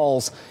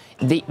withdrawals.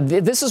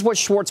 This is what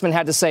Schwartzman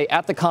had to say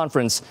at the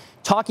conference,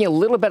 talking a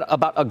little bit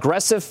about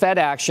aggressive Fed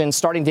action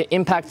starting to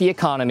impact the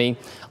economy.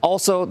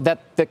 Also, that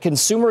the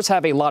consumers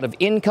have a lot of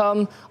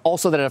income.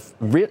 Also, that if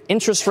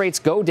interest rates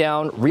go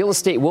down, real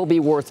estate will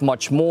be worth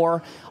much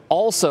more.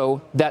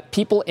 Also, that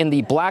people in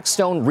the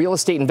Blackstone Real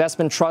Estate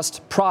Investment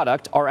Trust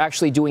product are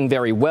actually doing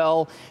very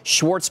well.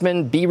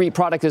 Schwartzman, BREIT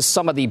product is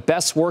some of the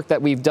best work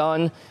that we've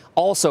done.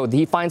 Also,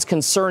 he finds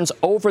concerns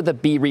over the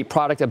BREIT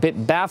product a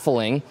bit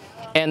baffling,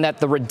 and that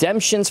the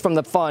redemptions from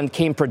the fund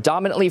came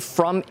predominantly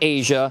from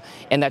Asia,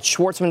 and that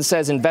Schwartzman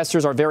says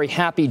investors are very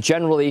happy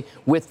generally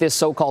with this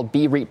so-called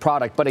BREIT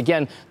product. But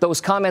again,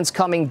 those comments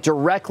coming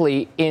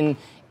directly in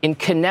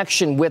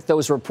connection with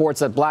those reports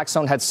that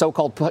Blackstone had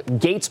so-called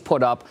gates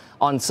put up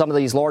on some of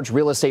these large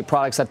real estate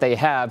products that they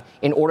have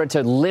in order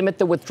to limit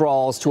the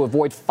withdrawals, to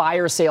avoid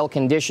fire sale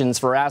conditions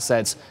for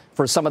assets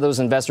for some of those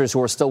investors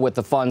who are still with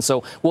the fund.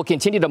 So we'll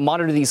continue to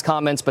monitor these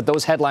comments, but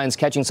those headlines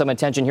catching some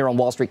attention here on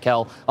Wall Street.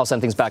 Kel, I'll send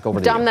things back over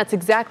to you. Dom, that's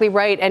exactly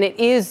right. And it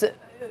is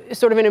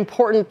sort of an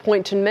important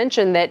point to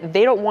mention that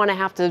they don't want to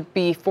have to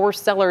be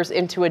forced sellers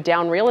into a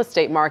down real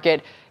estate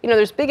market. You know,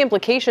 there's big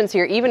implications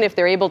here, even if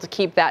they're able to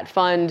keep that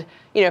fund,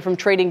 from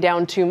trading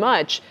down too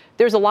much.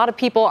 There's a lot of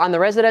people on the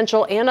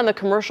residential and on the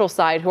commercial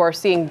side who are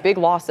seeing big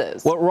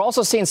losses. Well, we're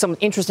also seeing some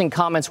interesting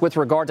comments with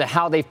regard to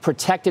how they've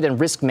protected and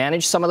risk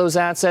managed some of those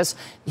assets.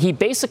 He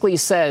basically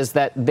says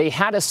that they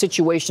had a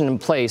situation in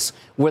place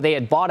where they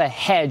had bought a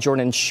hedge or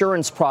an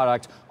insurance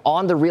product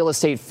on the real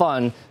estate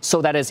fund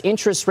so that as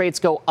interest rates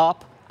go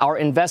up, our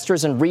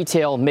investors in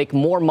retail make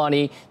more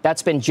money.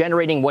 That's been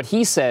generating what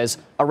he says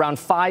around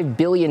 $5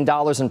 billion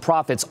in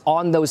profits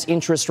on those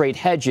interest rate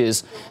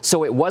hedges.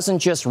 So it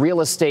wasn't just real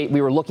estate. We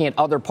were looking at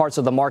other parts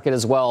of the market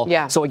as well.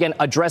 Yeah. So again,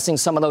 addressing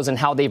some of those and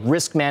how they've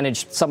risk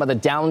managed some of the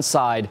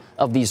downside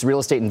of these real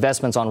estate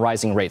investments on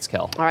rising rates,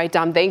 Kel. All right,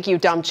 Dom. Thank you,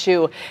 Dom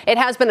Chu. It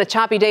has been a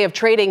choppy day of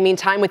trading.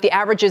 Meantime, with the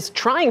averages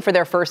trying for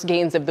their first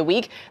gains of the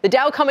week, the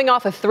Dow coming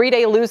off a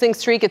 3-day losing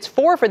streak. It's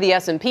 4 for the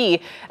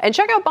S&P. And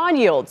check out bond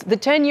yields. The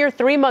 10-year,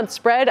 3-month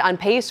spread on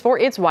pace for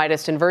its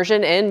widest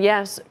inversion in,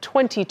 yes,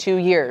 22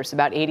 years,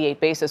 about 88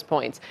 basis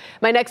points.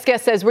 My next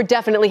guest says we're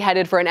definitely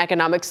headed for an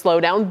economic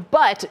slowdown,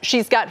 but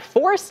she's got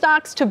 4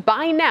 stocks to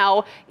buy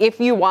now if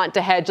you want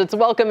to hedge. Let's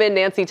welcome in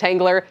Nancy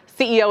Tengler,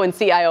 CEO and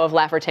CIO of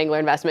Laffer Tengler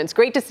Investments.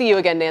 Great to see you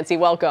again, Nancy.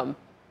 Welcome.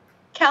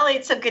 Kelly,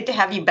 it's so good to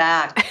have you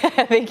back.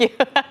 Thank you.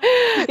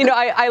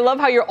 I love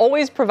how you're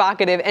always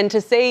provocative, and to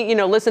say,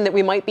 listen, that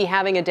we might be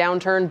having a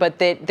downturn, but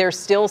that there's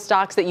still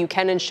stocks that you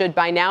can and should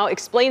buy now.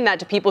 Explain that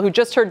to people who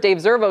just heard Dave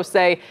Zervos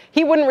say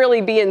he wouldn't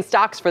really be in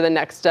stocks for the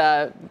next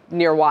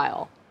near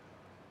while.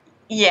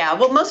 Yeah,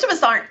 well, most of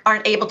us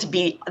aren't able to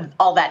be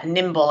all that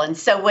nimble. And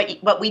so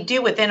what we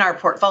do within our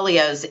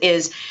portfolios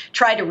is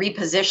try to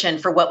reposition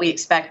for what we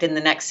expect in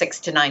the next 6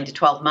 to 9 to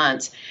 12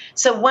 months.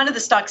 So one of the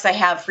stocks I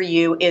have for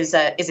you is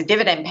a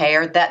dividend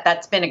payer.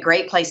 That's been a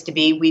great place to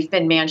be. We've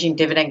been managing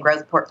dividend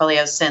growth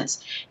portfolios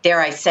since,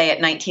 dare I say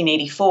it,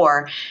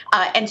 1984.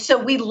 And so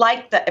we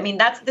like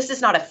this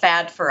is not a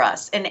fad for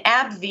us. And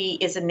AbbVie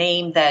is a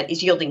name that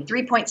is yielding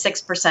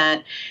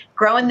 3.6%,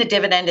 growing the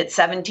dividend at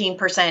 17%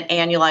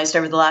 annualized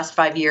over the last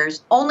 5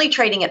 years, only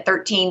trading at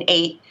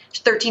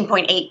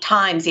 13.8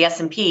 times the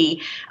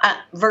S&P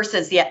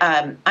versus the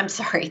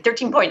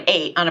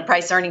 13.8 on a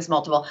price earnings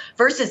multiple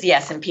versus the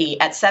S&P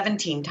at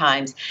 17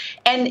 times.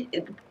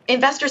 And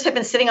investors have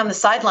been sitting on the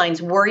sidelines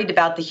worried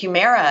about the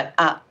Humira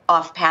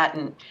off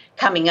patent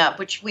coming up,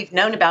 which we've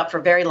known about for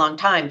a very long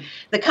time.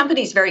 The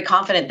company's very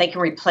confident they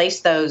can replace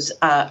those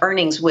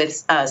earnings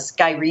with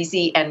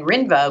Skyrizi and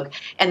Rinvoq,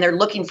 and they're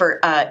looking for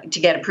to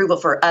get approval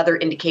for other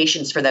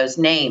indications for those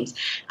names.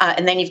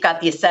 And then you've got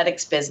the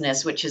aesthetics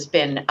business, which has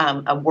been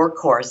a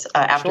workhorse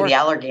after the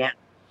Allergan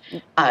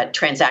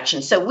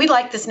transaction. So we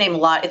like this name a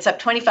lot. It's up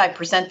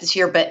 25% this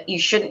year, but you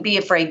shouldn't be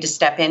afraid to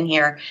step in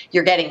here.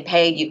 You're getting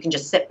paid. You can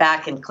just sit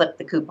back and clip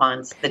the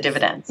coupons, the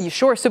dividends.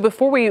 Sure. So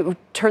before we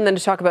turn then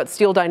to talk about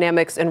Steel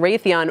Dynamics and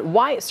Raytheon,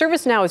 why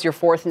ServiceNow is your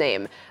 4th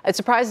name? It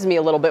surprises me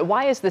a little bit.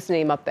 Why is this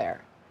name up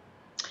there?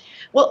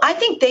 Well, I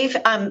think they've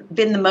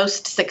been the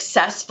most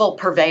successful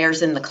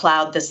purveyors in the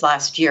cloud this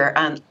last year.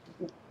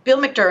 Bill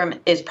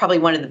McDermott is probably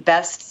one of the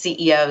best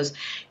CEOs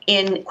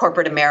in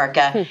corporate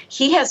America.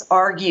 He has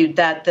argued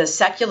that the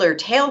secular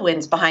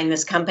tailwinds behind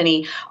this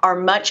company are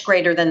much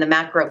greater than the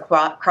macro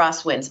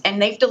crosswinds.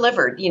 And they've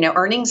delivered,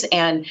 earnings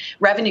and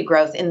revenue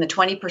growth in the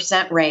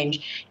 20%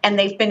 range. And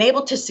they've been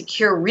able to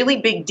secure really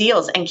big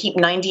deals and keep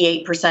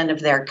 98% of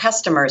their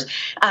customers.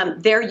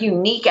 Their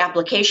unique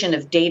application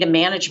of data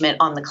management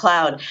on the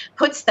cloud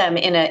puts them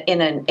in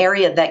an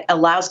area that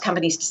allows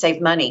companies to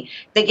save money.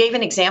 They gave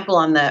an example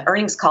on the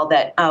earnings call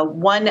that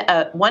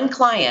one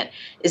client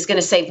is going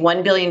to save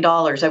 $1 billion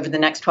over the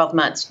next 12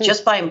 months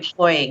just by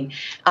employing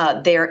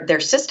their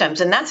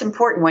systems. And that's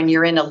important when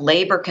you're in a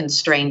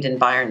labor-constrained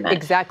environment.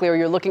 Exactly, or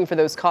you're looking for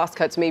those cost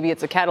cuts. Maybe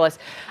it's a catalyst.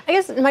 I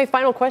guess my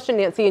final question,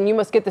 Nancy, and you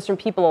must get this from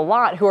people a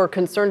lot who are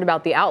concerned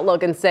about the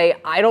outlook and say,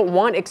 I don't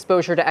want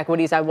exposure to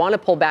equities. I want to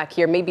pull back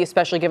here, maybe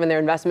especially given their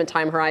investment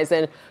time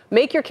horizon.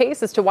 Make your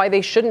case as to why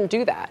they shouldn't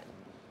do that.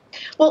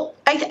 Well,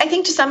 I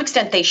think to some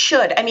extent they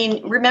should. I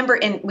mean, remember,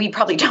 we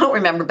probably don't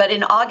remember, but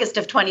in August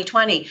of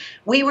 2020,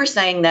 we were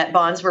saying that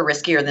bonds were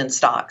riskier than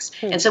stocks.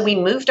 And so we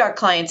moved our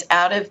clients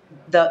out of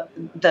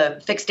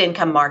the fixed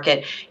income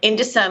market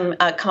into some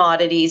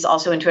commodities,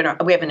 also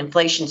we have an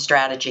inflation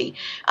strategy,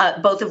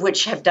 both of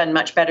which have done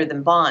much better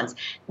than bonds.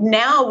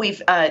 Now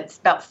it's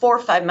about 4 or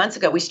 5 months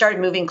ago, we started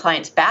moving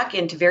clients back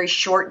into very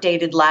short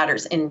dated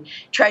ladders in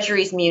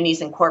treasuries,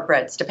 munis, and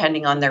corporates,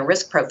 depending on their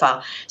risk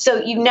profile.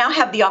 So you now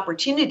have the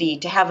opportunity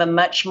to have a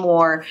much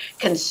more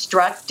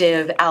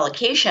constructive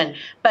allocation,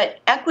 but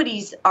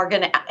equities are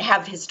going to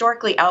have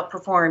historically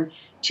outperformed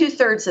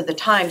 2/3 of the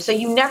time. So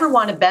you never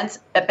want to bet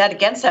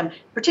against them,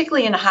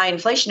 particularly in a high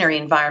inflationary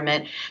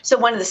environment. So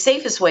one of the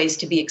safest ways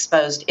to be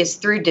exposed is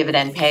through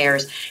dividend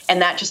payers,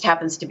 and that just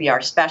happens to be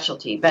our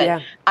specialty.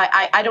 But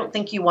I don't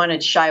think you want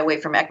to shy away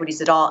from equities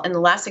at all. And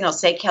the last thing I'll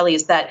say, Kelly,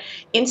 is that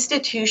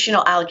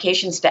institutional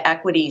allocations to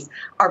equities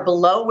are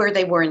below where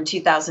they were in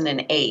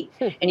 2008,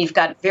 and you've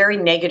got very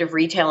negative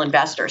retail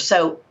investors.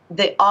 So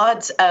the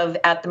odds of,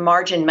 at the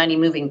margin, money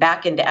moving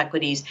back into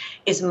equities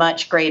is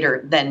much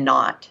greater than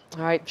not.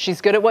 All right. She's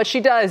good at what she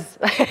does.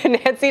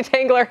 Nancy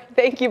Tangler,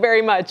 thank you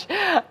very much.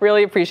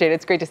 Really appreciate it.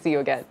 It's great to see you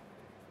again.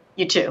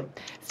 You too.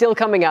 Still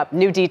coming up,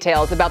 new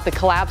details about the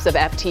collapse of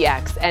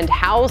FTX and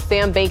how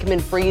Sam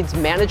Bankman-Fried's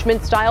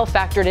management style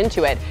factored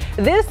into it.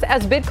 This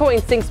as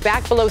Bitcoin sinks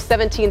back below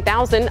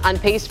 17,000 on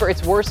pace for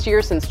its worst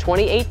year since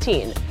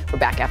 2018. We're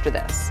back after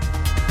this.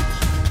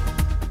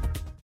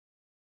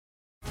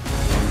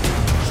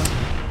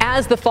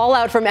 As the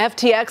fallout from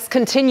FTX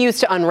continues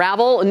to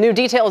unravel, new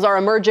details are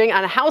emerging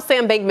on how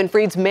Sam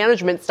Bankman-Fried's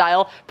management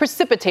style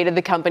precipitated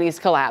the company's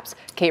collapse.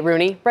 Kate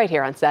Rooney, right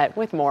here on set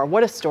with more.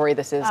 What a story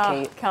this is,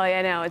 Kate. Kelly,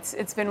 I know.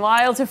 It's been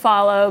wild to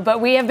follow,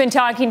 but we have been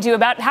talking to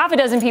about half a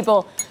dozen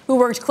people who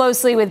worked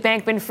closely with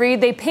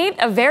Bankman-Fried. They paint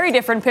a very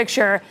different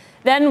picture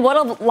than what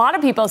a lot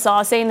of people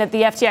saw, saying that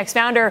the FTX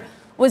founder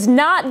was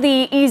not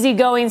the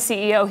easygoing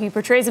CEO he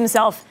portrays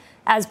himself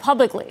as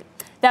publicly.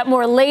 That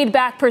more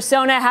laid-back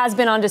persona has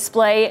been on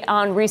display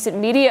on recent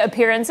media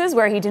appearances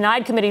where he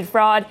denied committing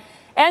fraud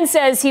and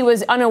says he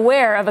was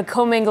unaware of a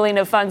commingling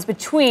of funds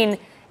between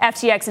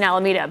FTX and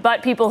Alameda.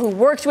 But people who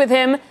worked with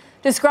him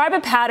describe a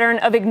pattern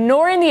of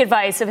ignoring the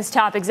advice of his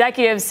top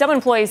executives. Some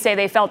employees say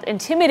they felt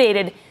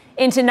intimidated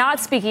into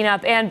not speaking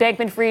up, and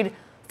Bankman-Fried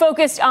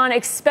focused on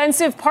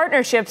expensive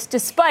partnerships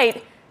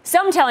despite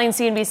some telling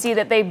CNBC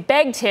that they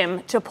begged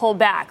him to pull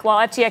back.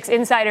 While FTX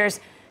insiders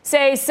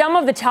say some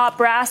of the top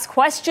brass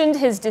questioned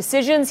his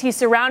decisions, he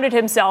surrounded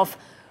himself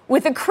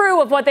with a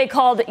crew of what they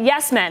called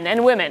yes men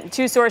and women.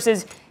 Two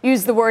sources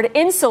used the word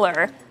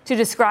insular to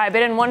describe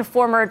it, and one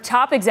former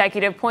top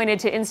executive pointed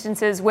to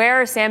instances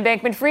where Sam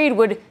Bankman-Fried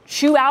would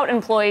chew out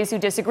employees who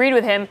disagreed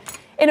with him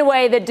in a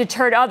way that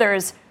deterred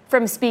others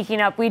from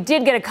speaking up. We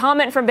did get a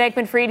comment from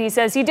Bankman-Fried. He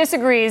says he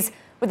disagrees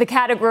with the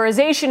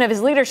categorization of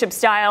his leadership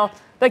style.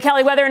 But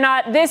Kelly, whether or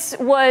not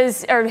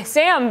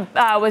Sam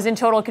was in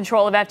total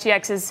control of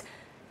FTX's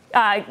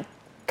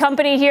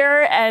company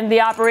here and the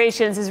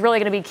operations is really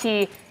going to be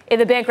key in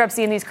the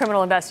bankruptcy and these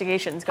criminal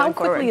investigations going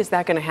forward. How quickly is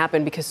that going to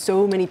happen? Because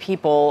so many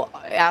people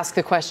ask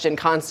the question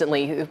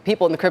constantly,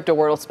 people in the crypto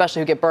world,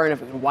 especially who get burned,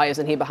 why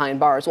isn't he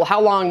behind bars? Well,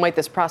 how long might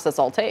this process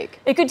all take?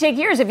 It could take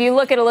years. If you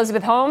look at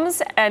Elizabeth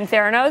Holmes and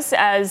Theranos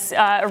as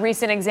a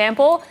recent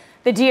example,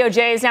 the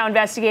DOJ is now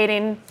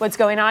investigating what's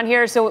going on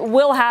here. So it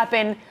will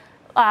happen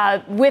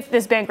with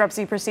this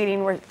bankruptcy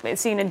proceeding we're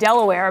seeing in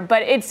Delaware,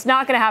 but it's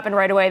not going to happen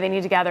right away. They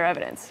need to gather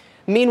evidence.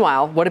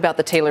 Meanwhile, what about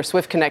the Taylor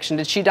Swift connection?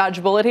 Did she dodge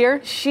a bullet here?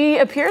 She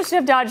appears to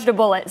have dodged a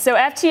bullet. So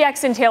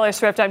FTX and Taylor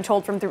Swift, I'm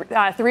told from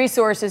three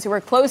sources who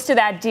were close to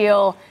that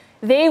deal,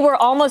 they were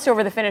almost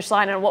over the finish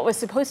line on what was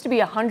supposed to be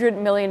a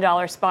 $100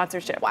 million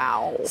sponsorship.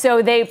 Wow.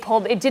 So they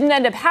pulled, it didn't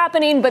end up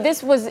happening, but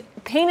this was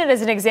painted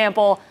as an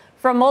example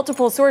from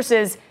multiple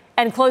sources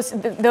and those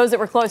that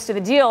were close to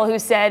the deal who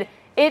said,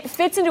 it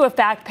fits into a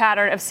fact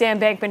pattern of Sam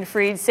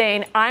Bankman-Fried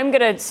saying, I'm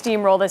going to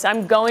steamroll this.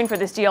 I'm going for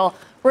this deal,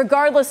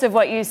 regardless of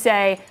what you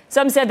say.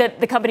 Some said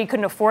that the company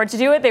couldn't afford to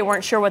do it. They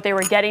weren't sure what they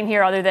were getting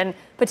here other than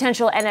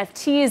potential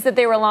NFTs that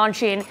they were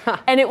launching.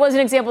 And it was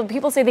an example.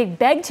 People say they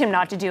begged him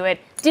not to do it.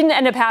 didn't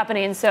end up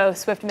happening, so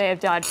Swift may have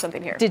dodged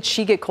something here. Did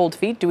she get cold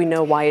feet? Do we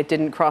know why it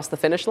didn't cross the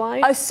finish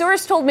line? A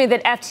source told me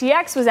that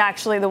FTX was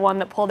actually the one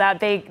that pulled out.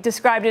 They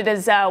described it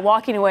as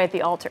walking away at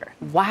the altar.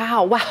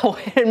 Wow.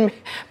 And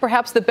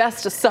perhaps the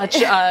best such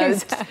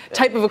exactly.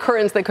 type of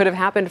occurrence that could have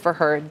happened for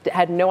her.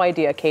 Had no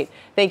idea, Kate.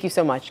 Thank you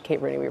so much,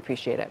 Kate Rooney. We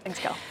appreciate it. Thanks,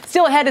 Kel.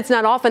 Still ahead, it's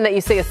not often that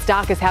you say a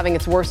stock is having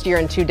its worst year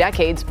in 2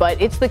 decades, but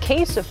it's the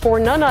case for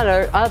none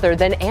other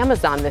than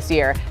Amazon this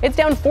year. It's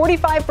down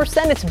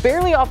 45%. It's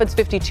barely off its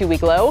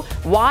 52-week low.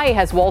 Why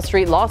has Wall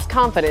Street lost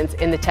confidence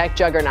in the tech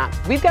juggernaut?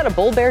 We've got a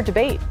bull-bear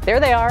debate. There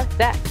they are,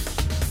 next.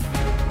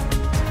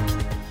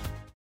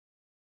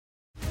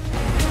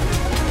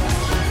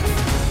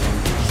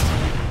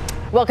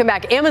 Welcome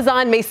back.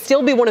 Amazon may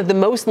still be one of the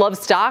most loved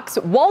stocks.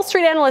 Wall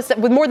Street analysts,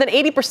 with more than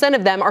 80%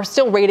 of them, are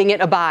still rating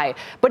it a buy.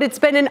 But it's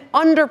been an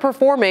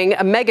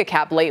underperforming mega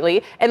cap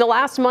lately. In the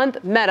last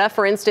month, Meta,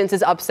 for instance,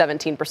 is up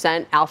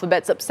 17%.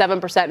 Alphabet's up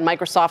 7%. And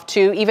Microsoft,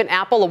 too. Even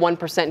Apple, a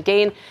 1%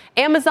 gain.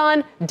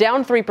 Amazon,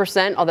 down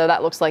 3%, although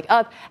that looks like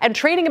up, and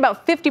trading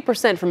about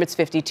 50% from its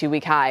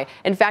 52-week high.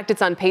 In fact,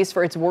 it's on pace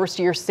for its worst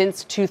year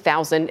since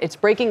 2000. It's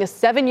breaking a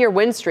 7-year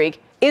win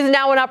streak. Is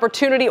now an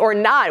opportunity or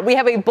not? We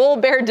have a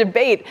bull-bear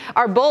debate.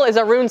 Our bull is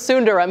Arun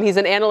Sundaram. He's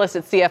an analyst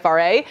at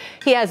CFRA.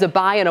 He has a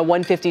buy and a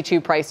 152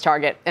 price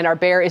target. And our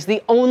bear is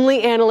the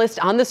only analyst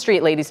on the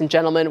street, ladies and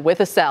gentlemen,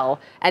 with a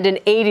sell and an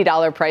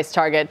 $80 price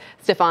target,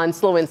 Stefan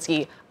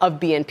Slowinski of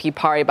BNP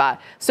Paribas.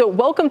 So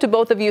welcome to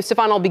both of you.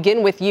 Stefan, I'll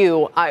begin with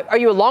you. Are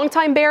you a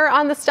longtime bear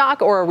on the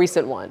stock or a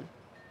recent one?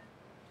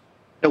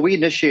 So we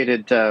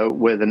initiated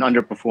with an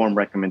underperform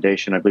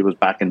recommendation, I believe it was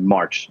back in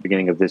March,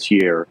 beginning of this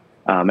year.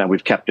 And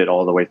we've kept it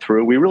all the way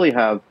through. We really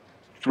have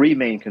 3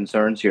 main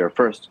concerns here.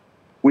 First,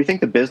 we think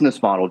the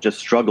business model just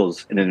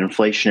struggles in an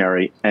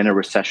inflationary and a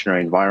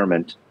recessionary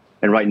environment.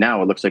 And right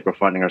now, it looks like we're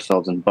finding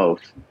ourselves in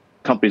both.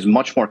 Companies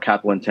much more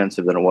capital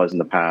intensive than it was in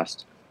the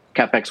past.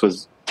 CapEx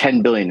was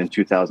 $10 billion in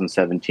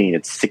 2017.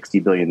 It's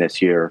 $60 billion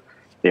this year.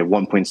 They have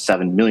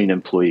 1.7 million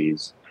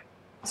employees.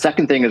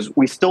 Second thing is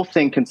we still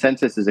think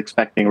consensus is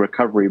expecting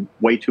recovery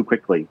way too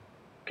quickly.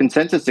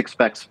 Consensus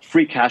expects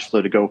free cash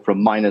flow to go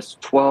from minus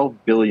 $12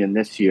 billion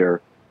this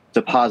year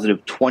to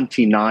positive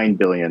 $29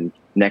 billion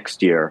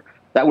next year.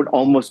 That would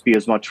almost be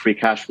as much free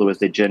cash flow as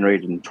they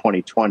generated in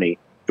 2020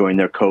 during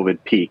their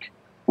COVID peak.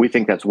 We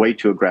think that's way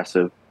too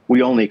aggressive.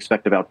 We only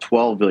expect about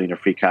 $12 billion of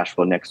free cash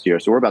flow next year.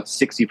 So we're about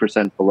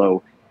 60%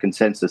 below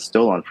consensus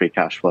still on free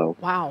cash flow.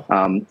 Wow.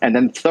 And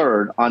then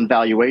third, on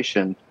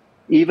valuation,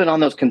 even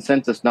on those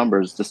consensus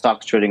numbers, the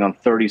stock's trading on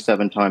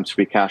 37 times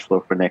free cash flow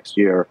for next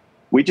year.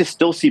 We just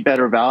still see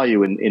better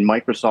value in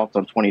Microsoft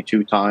on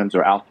 22 times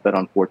or Alphabet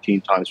on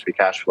 14 times free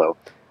cash flow.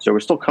 So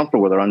we're still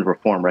comfortable with our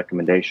underperform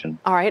recommendation.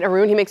 All right,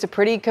 Arun, he makes a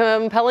pretty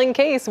compelling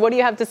case. What do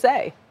you have to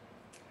say?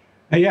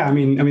 Yeah, I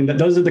mean,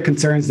 those are the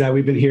concerns that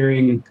we've been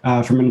hearing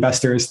from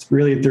investors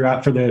really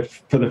throughout for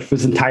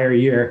this entire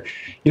year.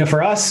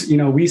 For us,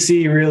 we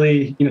see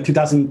really,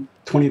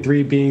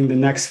 2023 being the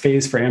next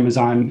phase for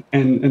Amazon.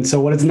 And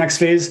so what is the next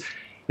phase?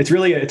 It's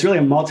really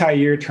a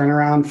multi-year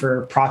turnaround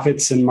for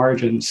profits and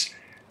margins.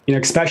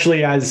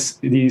 Especially as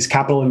these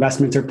capital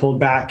investments are pulled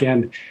back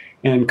and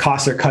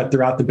costs are cut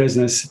throughout the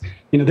business.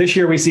 This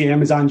year we see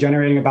Amazon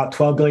generating about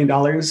 $12 billion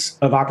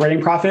of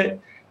operating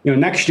profit.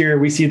 Next year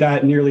we see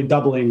that nearly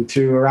doubling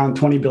to around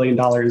 $20 billion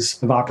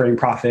of operating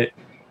profit.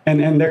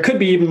 And there could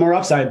be even more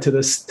upside to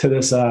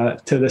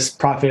this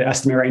profit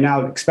estimate right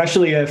now,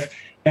 especially if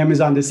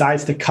Amazon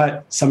decides to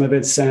cut some of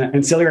its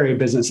ancillary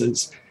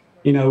businesses.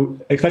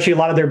 Especially a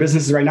lot of their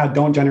businesses right now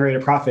don't generate a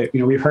profit.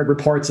 We've heard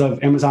reports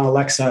of Amazon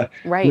Alexa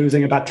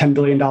losing about $10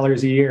 billion a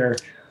year.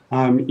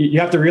 You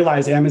have to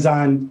realize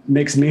Amazon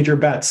makes major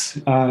bets,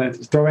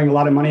 throwing a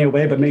lot of money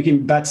away, but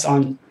making bets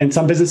on, and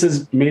some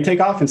businesses may take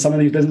off and some of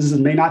these businesses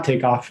may not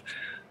take off.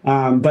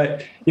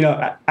 But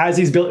as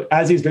these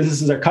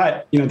businesses are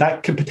cut,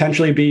 that could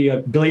potentially be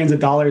billions of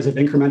dollars of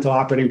incremental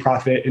operating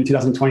profit in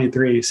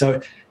 2023. So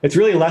it's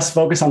really less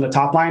focused on the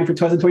top line for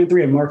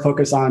 2023 and more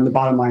focused on the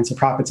bottom line, so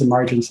profits and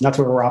margins. And that's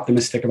what we're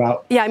optimistic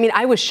about. Yeah, I mean,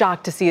 I was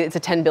shocked to see it's a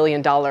 $10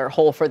 billion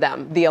hole for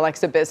them, the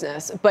Alexa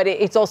business. But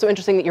it's also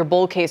interesting that your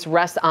bull case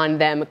rests on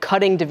them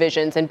cutting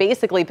divisions and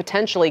basically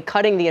potentially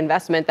cutting the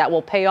investment that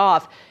will pay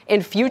off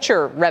in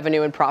future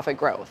revenue and profit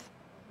growth.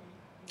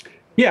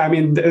 Yeah, I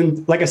mean,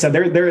 and like I said,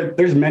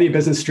 there's many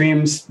business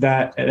streams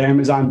that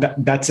Amazon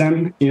bets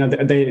in. They're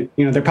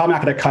probably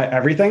not going to cut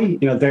everything.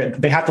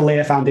 They have to lay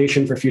a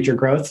foundation for future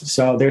growth.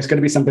 So there's going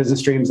to be some business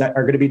streams that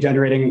are going to be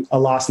generating a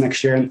loss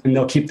next year, and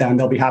they'll keep them.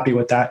 They'll be happy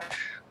with that.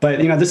 But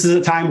this is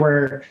a time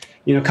where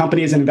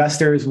companies and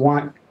investors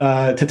want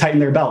to tighten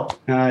their belt.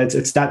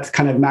 It's that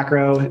kind of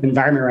macro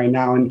environment right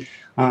now, and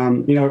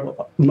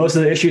most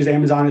of the issues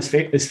Amazon is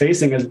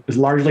facing is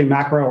largely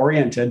macro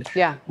oriented.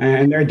 Yeah,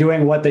 and they're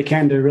doing what they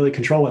can to really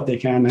control what they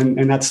can,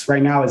 and that's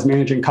right now is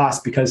managing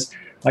costs because,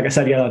 like I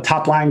said, the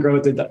top line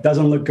growth it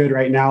doesn't look good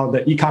right now.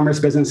 The e-commerce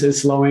business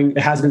is slowing.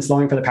 It has been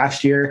slowing for the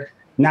past year.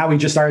 Now we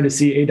just started to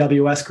see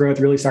AWS growth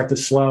really start to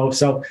slow.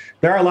 So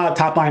there are a lot of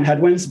top line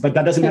headwinds, but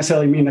that doesn't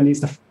necessarily mean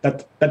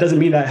that doesn't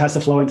mean that it has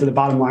to flow into the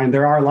bottom line.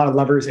 There are a lot of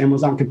levers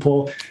Amazon can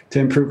pull to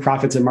improve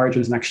profits and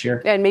margins next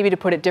year. And maybe to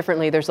put it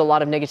differently, there's a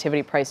lot of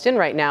negativity priced in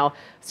right now.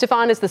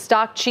 Stefan, is the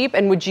stock cheap,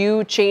 and would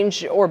you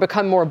change or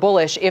become more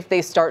bullish if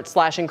they start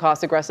slashing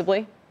costs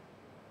aggressively?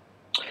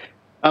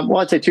 Well,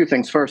 I'd say two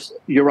things. First,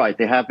 you're right.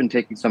 They have been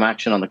taking some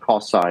action on the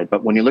cost side.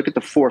 But when you look at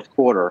the fourth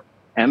quarter,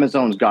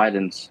 Amazon's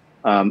guidance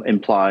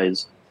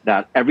implies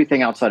that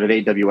everything outside of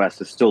AWS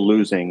is still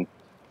losing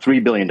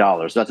 $3 billion.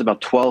 That's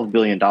about $12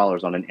 billion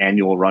on an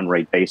annual run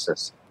rate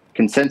basis.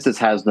 Consensus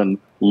has them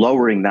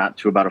lowering that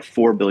to about a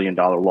 $4 billion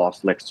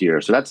loss next year.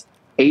 So that's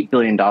 $8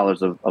 billion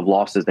of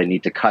losses they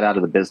need to cut out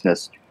of the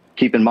business.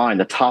 Keep in mind,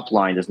 the top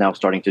line is now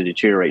starting to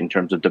deteriorate in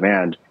terms of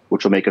demand,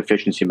 which will make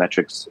efficiency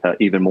metrics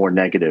even more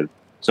negative.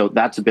 So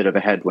that's a bit of a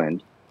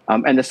headwind.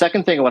 And the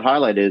second thing I would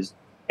highlight is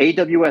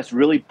AWS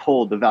really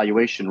pulled the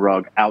valuation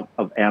rug out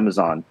of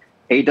Amazon.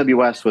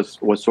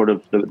 AWS was sort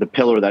of the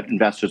pillar that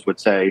investors would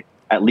say,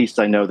 at least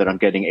I know that I'm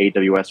getting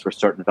AWS for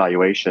certain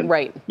valuation.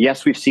 Right.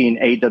 Yes, we've seen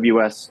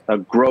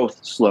AWS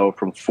growth slow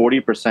from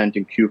 40%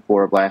 in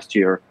Q4 of last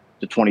year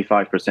to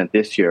 25%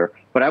 this year.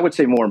 But I would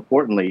say more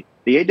importantly,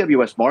 the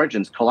AWS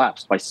margins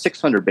collapsed by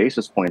 600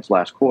 basis points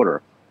last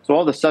quarter. So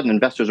all of a sudden,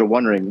 investors are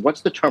wondering,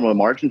 what's the terminal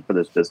margin for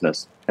this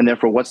business? And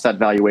therefore, what's that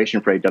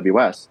valuation for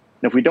AWS?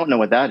 And if we don't know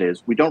what that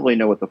is, we don't really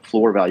know what the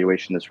floor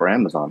valuation is for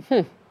Amazon.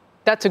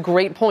 That's a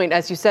great point.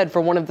 As you said,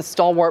 for one of the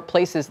stalwart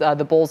places,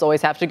 the bulls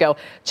always have to go.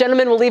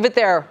 Gentlemen, we'll leave it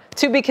there.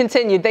 To be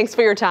continued. Thanks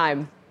for your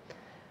time.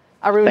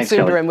 Arun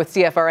Sundaram with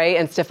CFRA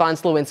and Stefan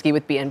Slowinski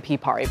with BNP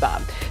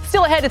Paribas.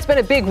 Still ahead, it's been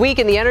a big week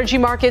in the energy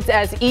markets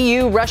as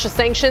EU-Russia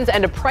sanctions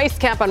and a price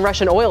cap on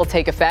Russian oil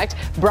take effect.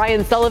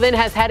 Brian Sullivan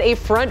has had a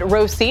front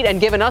row seat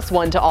and given us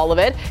one to all of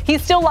it.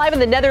 He's still live in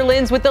the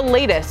Netherlands with the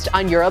latest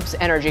on Europe's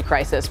energy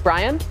crisis.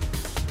 Brian?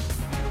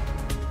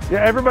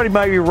 Yeah, everybody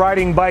might be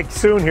riding bikes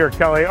soon here,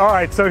 Kelly. All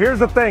right, so here's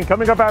the thing.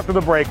 Coming up after the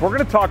break, we're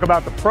going to talk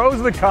about the pros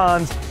and the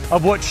cons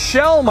of what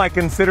Shell might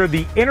consider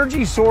the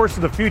energy source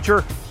of the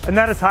future, and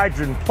that is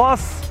hydrogen,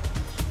 plus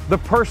the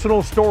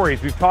personal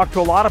stories. We've talked to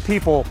a lot of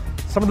people,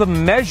 some of the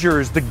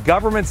measures the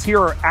governments here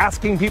are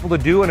asking people to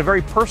do, and a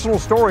very personal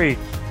story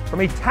from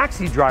a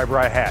taxi driver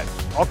I had.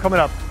 All coming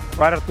up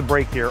right after the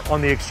break here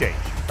on The Exchange.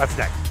 That's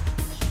next.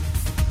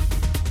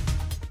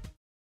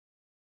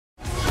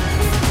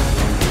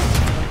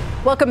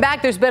 Welcome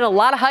back. There's been a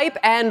lot of hype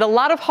and a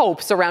lot of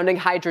hope surrounding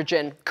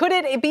hydrogen. Could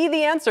it be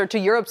the answer to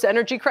Europe's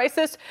energy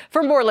crisis?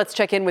 For more, let's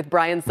check in with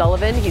Brian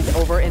Sullivan. He's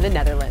over in the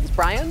Netherlands.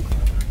 Brian?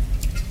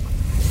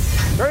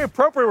 Very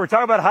appropriate. We're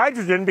talking about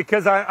hydrogen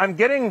because I'm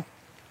getting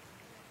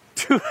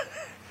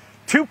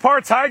two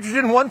parts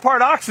hydrogen, 1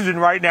 part oxygen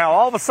right now.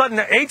 All of a sudden,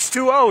 the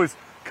H2O is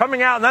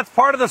coming out, and that's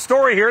part of the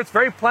story here. It's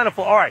very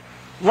plentiful. All right,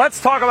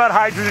 let's talk about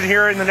hydrogen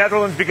here in the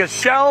Netherlands because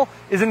Shell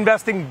is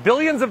investing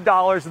billions of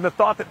dollars in the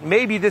thought that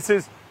maybe this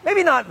is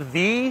maybe not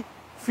the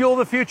fuel of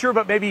the future,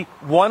 but maybe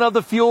one of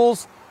the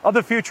fuels of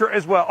the future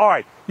as well. All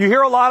right, you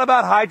hear a lot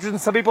about hydrogen.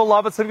 Some people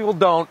love it, some people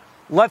don't.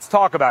 Let's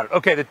talk about it.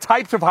 Okay, the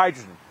types of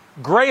hydrogen.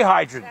 Gray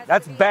hydrogen,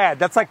 that's bad.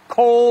 That's like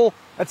coal,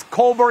 that's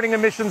coal burning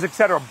emissions,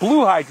 etc.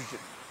 Blue hydrogen,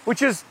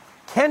 which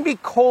can be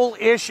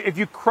coal-ish if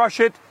you crush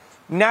it.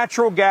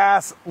 Natural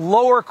gas,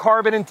 lower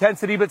carbon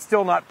intensity, but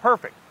still not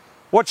perfect.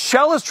 What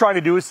Shell is trying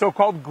to do is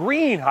so-called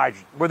green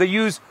hydrogen, where they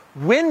use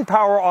wind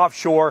power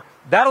offshore.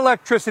 That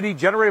electricity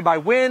generated by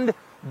wind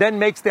then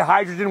makes the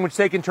hydrogen, which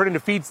they can turn into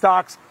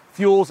feedstocks,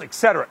 fuels,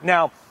 etc.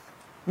 Now,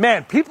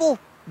 man,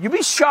 you'd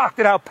be shocked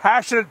at how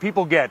passionate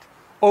people get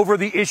over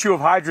the issue of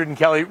hydrogen,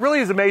 Kelly. It really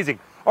is amazing.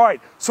 All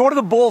right, so what do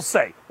the bulls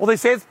say? Well, they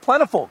say it's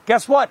plentiful.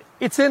 Guess what?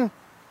 It's in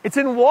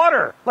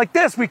water. Like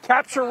this, we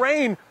capture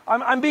rain.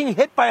 I'm being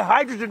hit by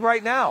hydrogen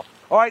right now.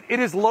 All right, it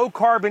is low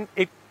carbon.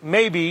 It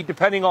may be,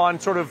 depending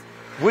on sort of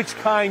which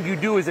kind you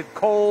do. Is it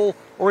coal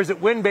or is it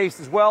wind-based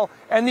as well?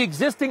 And the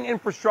existing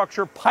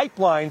infrastructure,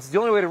 pipelines, the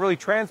only way to really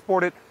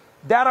transport it,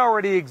 that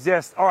already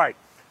exists. All right,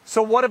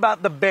 so what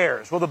about the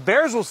bears? Well, the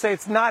bears will say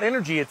it's not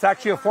energy. It's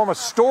actually a form of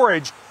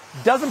storage.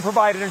 Doesn't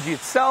provide energy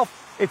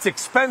itself. It's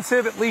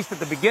expensive, at least at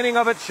the beginning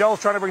of it. Shell's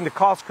trying to bring the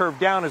cost curve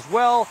down as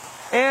well.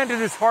 And it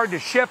is hard to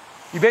ship.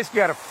 You basically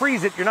got to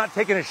freeze it. You're not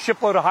taking a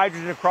shipload of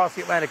hydrogen across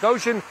the Atlantic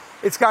Ocean.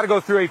 It's got to go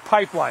through a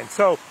pipeline.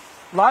 So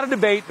a lot of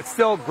debate, but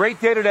still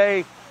great day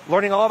today.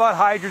 Learning all about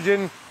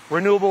hydrogen,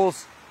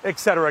 renewables,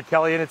 etc.,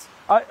 Kelly. And it's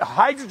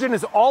hydrogen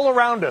is all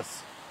around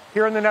us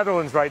here in the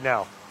Netherlands right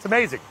now. It's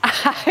amazing.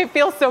 I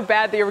feel so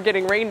bad that you were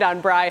getting rained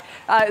on, Bri.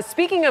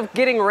 Speaking of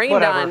getting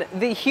rained on,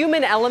 the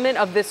human element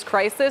of this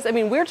crisis, I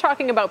mean, we're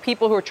talking about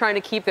people who are trying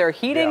to keep their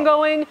heating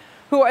going.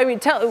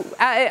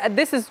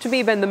 This has to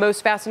me been the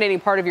most fascinating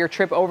part of your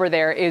trip over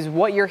there is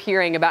what you're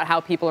hearing about how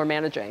people are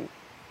managing.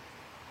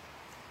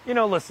 You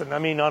know, listen, I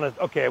mean,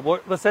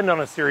 let's end on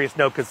a serious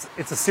note because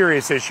it's a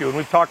serious issue. And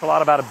we've talked a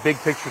lot about a big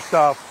picture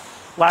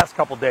stuff last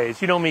couple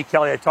days. You know me,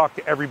 Kelly, I talk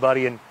to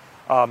everybody. And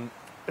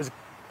there's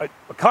a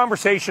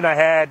conversation I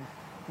had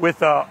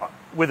with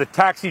a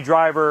taxi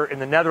driver in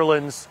the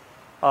Netherlands.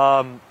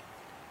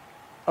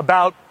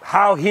 about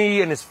how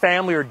he and his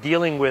family are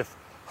dealing with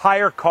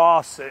higher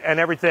costs and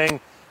everything.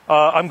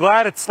 I'm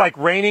glad it's like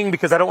raining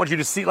because I don't want you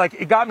to see, like,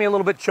 it got me a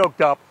little bit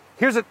choked up.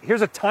 Here's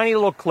a tiny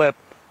little clip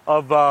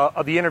of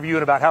the interview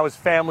and about how his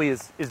family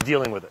is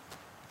dealing with it.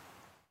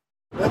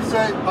 Let's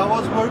say I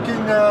was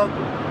working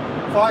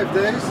 5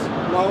 days,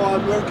 now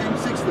I'm working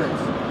 6 days.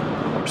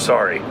 I'm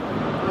sorry.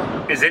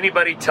 Is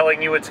anybody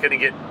telling you it's going to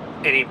get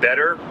any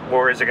better,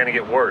 or is it going to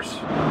get worse?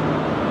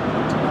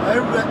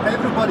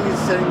 Everybody is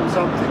saying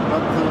something,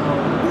 but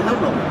we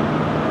don't know.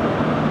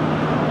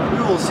 We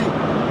will see.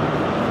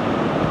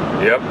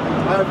 Yep.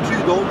 I have 3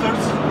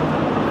 daughters,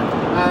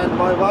 and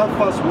my wife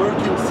was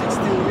working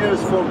 16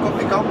 years for a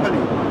coffee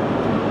company,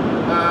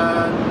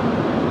 and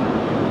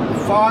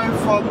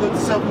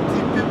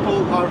 570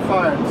 people are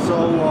fired, so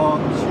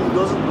she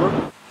doesn't work.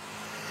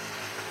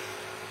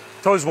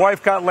 So his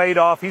wife got laid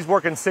off. He's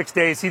working 6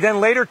 days. He then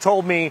later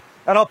told me,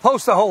 and I'll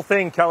post the whole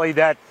thing, Kelly,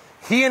 that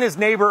he and his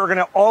neighbor are going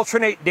to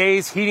alternate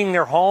days heating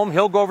their home.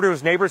 He'll go over to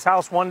his neighbor's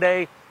house one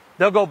day.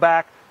 They'll go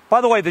back.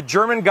 By the way, the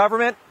German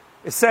government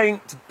is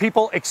saying to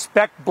people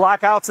expect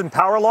blackouts and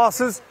power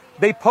losses.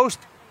 They post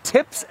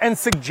tips and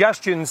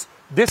suggestions.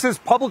 This is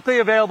publicly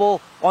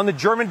available on the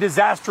German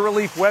disaster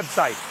relief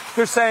website.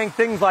 They're saying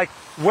things like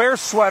wear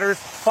sweaters,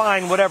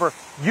 fine, whatever.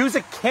 Use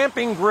a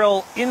camping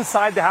grill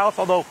inside the house,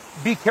 although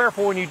be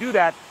careful when you do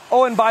that.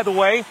 Oh, and by the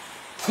way,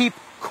 keep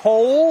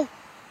coal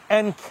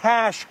and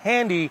cash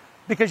handy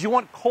because you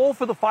want coal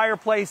for the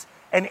fireplace,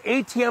 and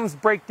ATMs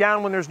break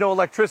down when there's no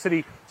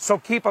electricity, so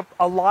keep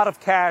a lot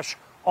of cash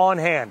on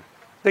hand.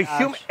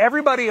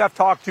 Everybody I've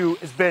talked to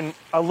has been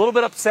a little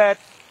bit upset,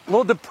 a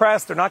little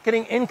depressed. They're not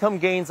getting income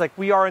gains like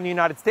we are in the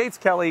United States,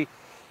 Kelly.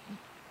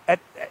 At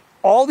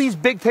all these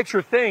big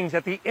picture things,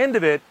 at the end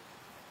of it,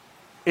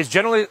 is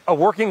generally a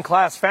working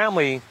class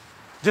family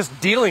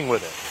just dealing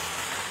with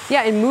it.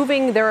 Yeah, and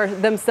moving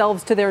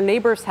themselves to their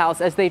neighbor's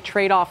house as they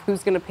trade off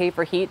who's going to pay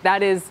for heat.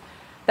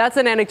 That's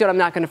an anecdote I'm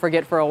not going to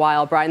forget for a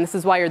while, Brian. This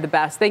is why you're the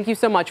best. Thank you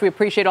so much. We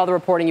appreciate all the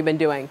reporting you've been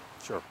doing.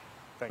 Sure.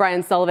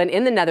 Brian Sullivan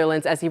in the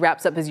Netherlands as he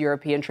wraps up his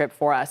European trip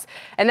for us.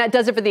 And that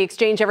does it for The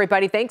Exchange,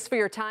 everybody. Thanks for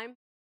your time.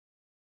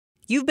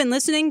 You've been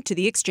listening to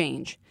The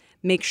Exchange.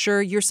 Make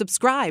sure you're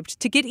subscribed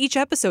to get each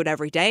episode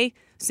every day.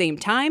 Same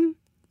time,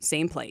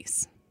 same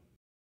place.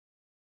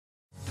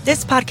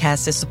 This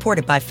podcast is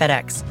supported by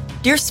FedEx.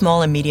 Dear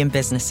small and medium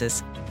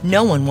businesses,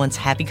 no one wants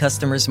happy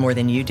customers more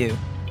than you do.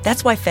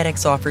 That's why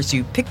FedEx offers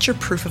you picture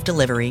proof of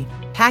delivery,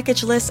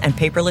 packageless and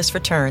paperless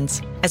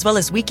returns, as well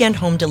as weekend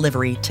home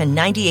delivery to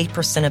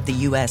 98% of the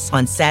U.S.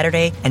 on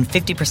Saturday and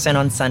 50%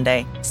 on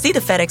Sunday. See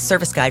the FedEx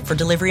service guide for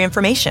delivery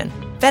information.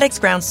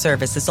 FedEx Ground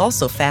service is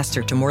also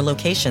faster to more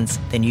locations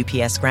than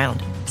UPS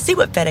Ground. See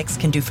what FedEx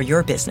can do for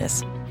your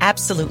business.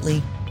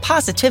 Absolutely,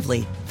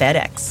 positively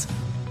FedEx.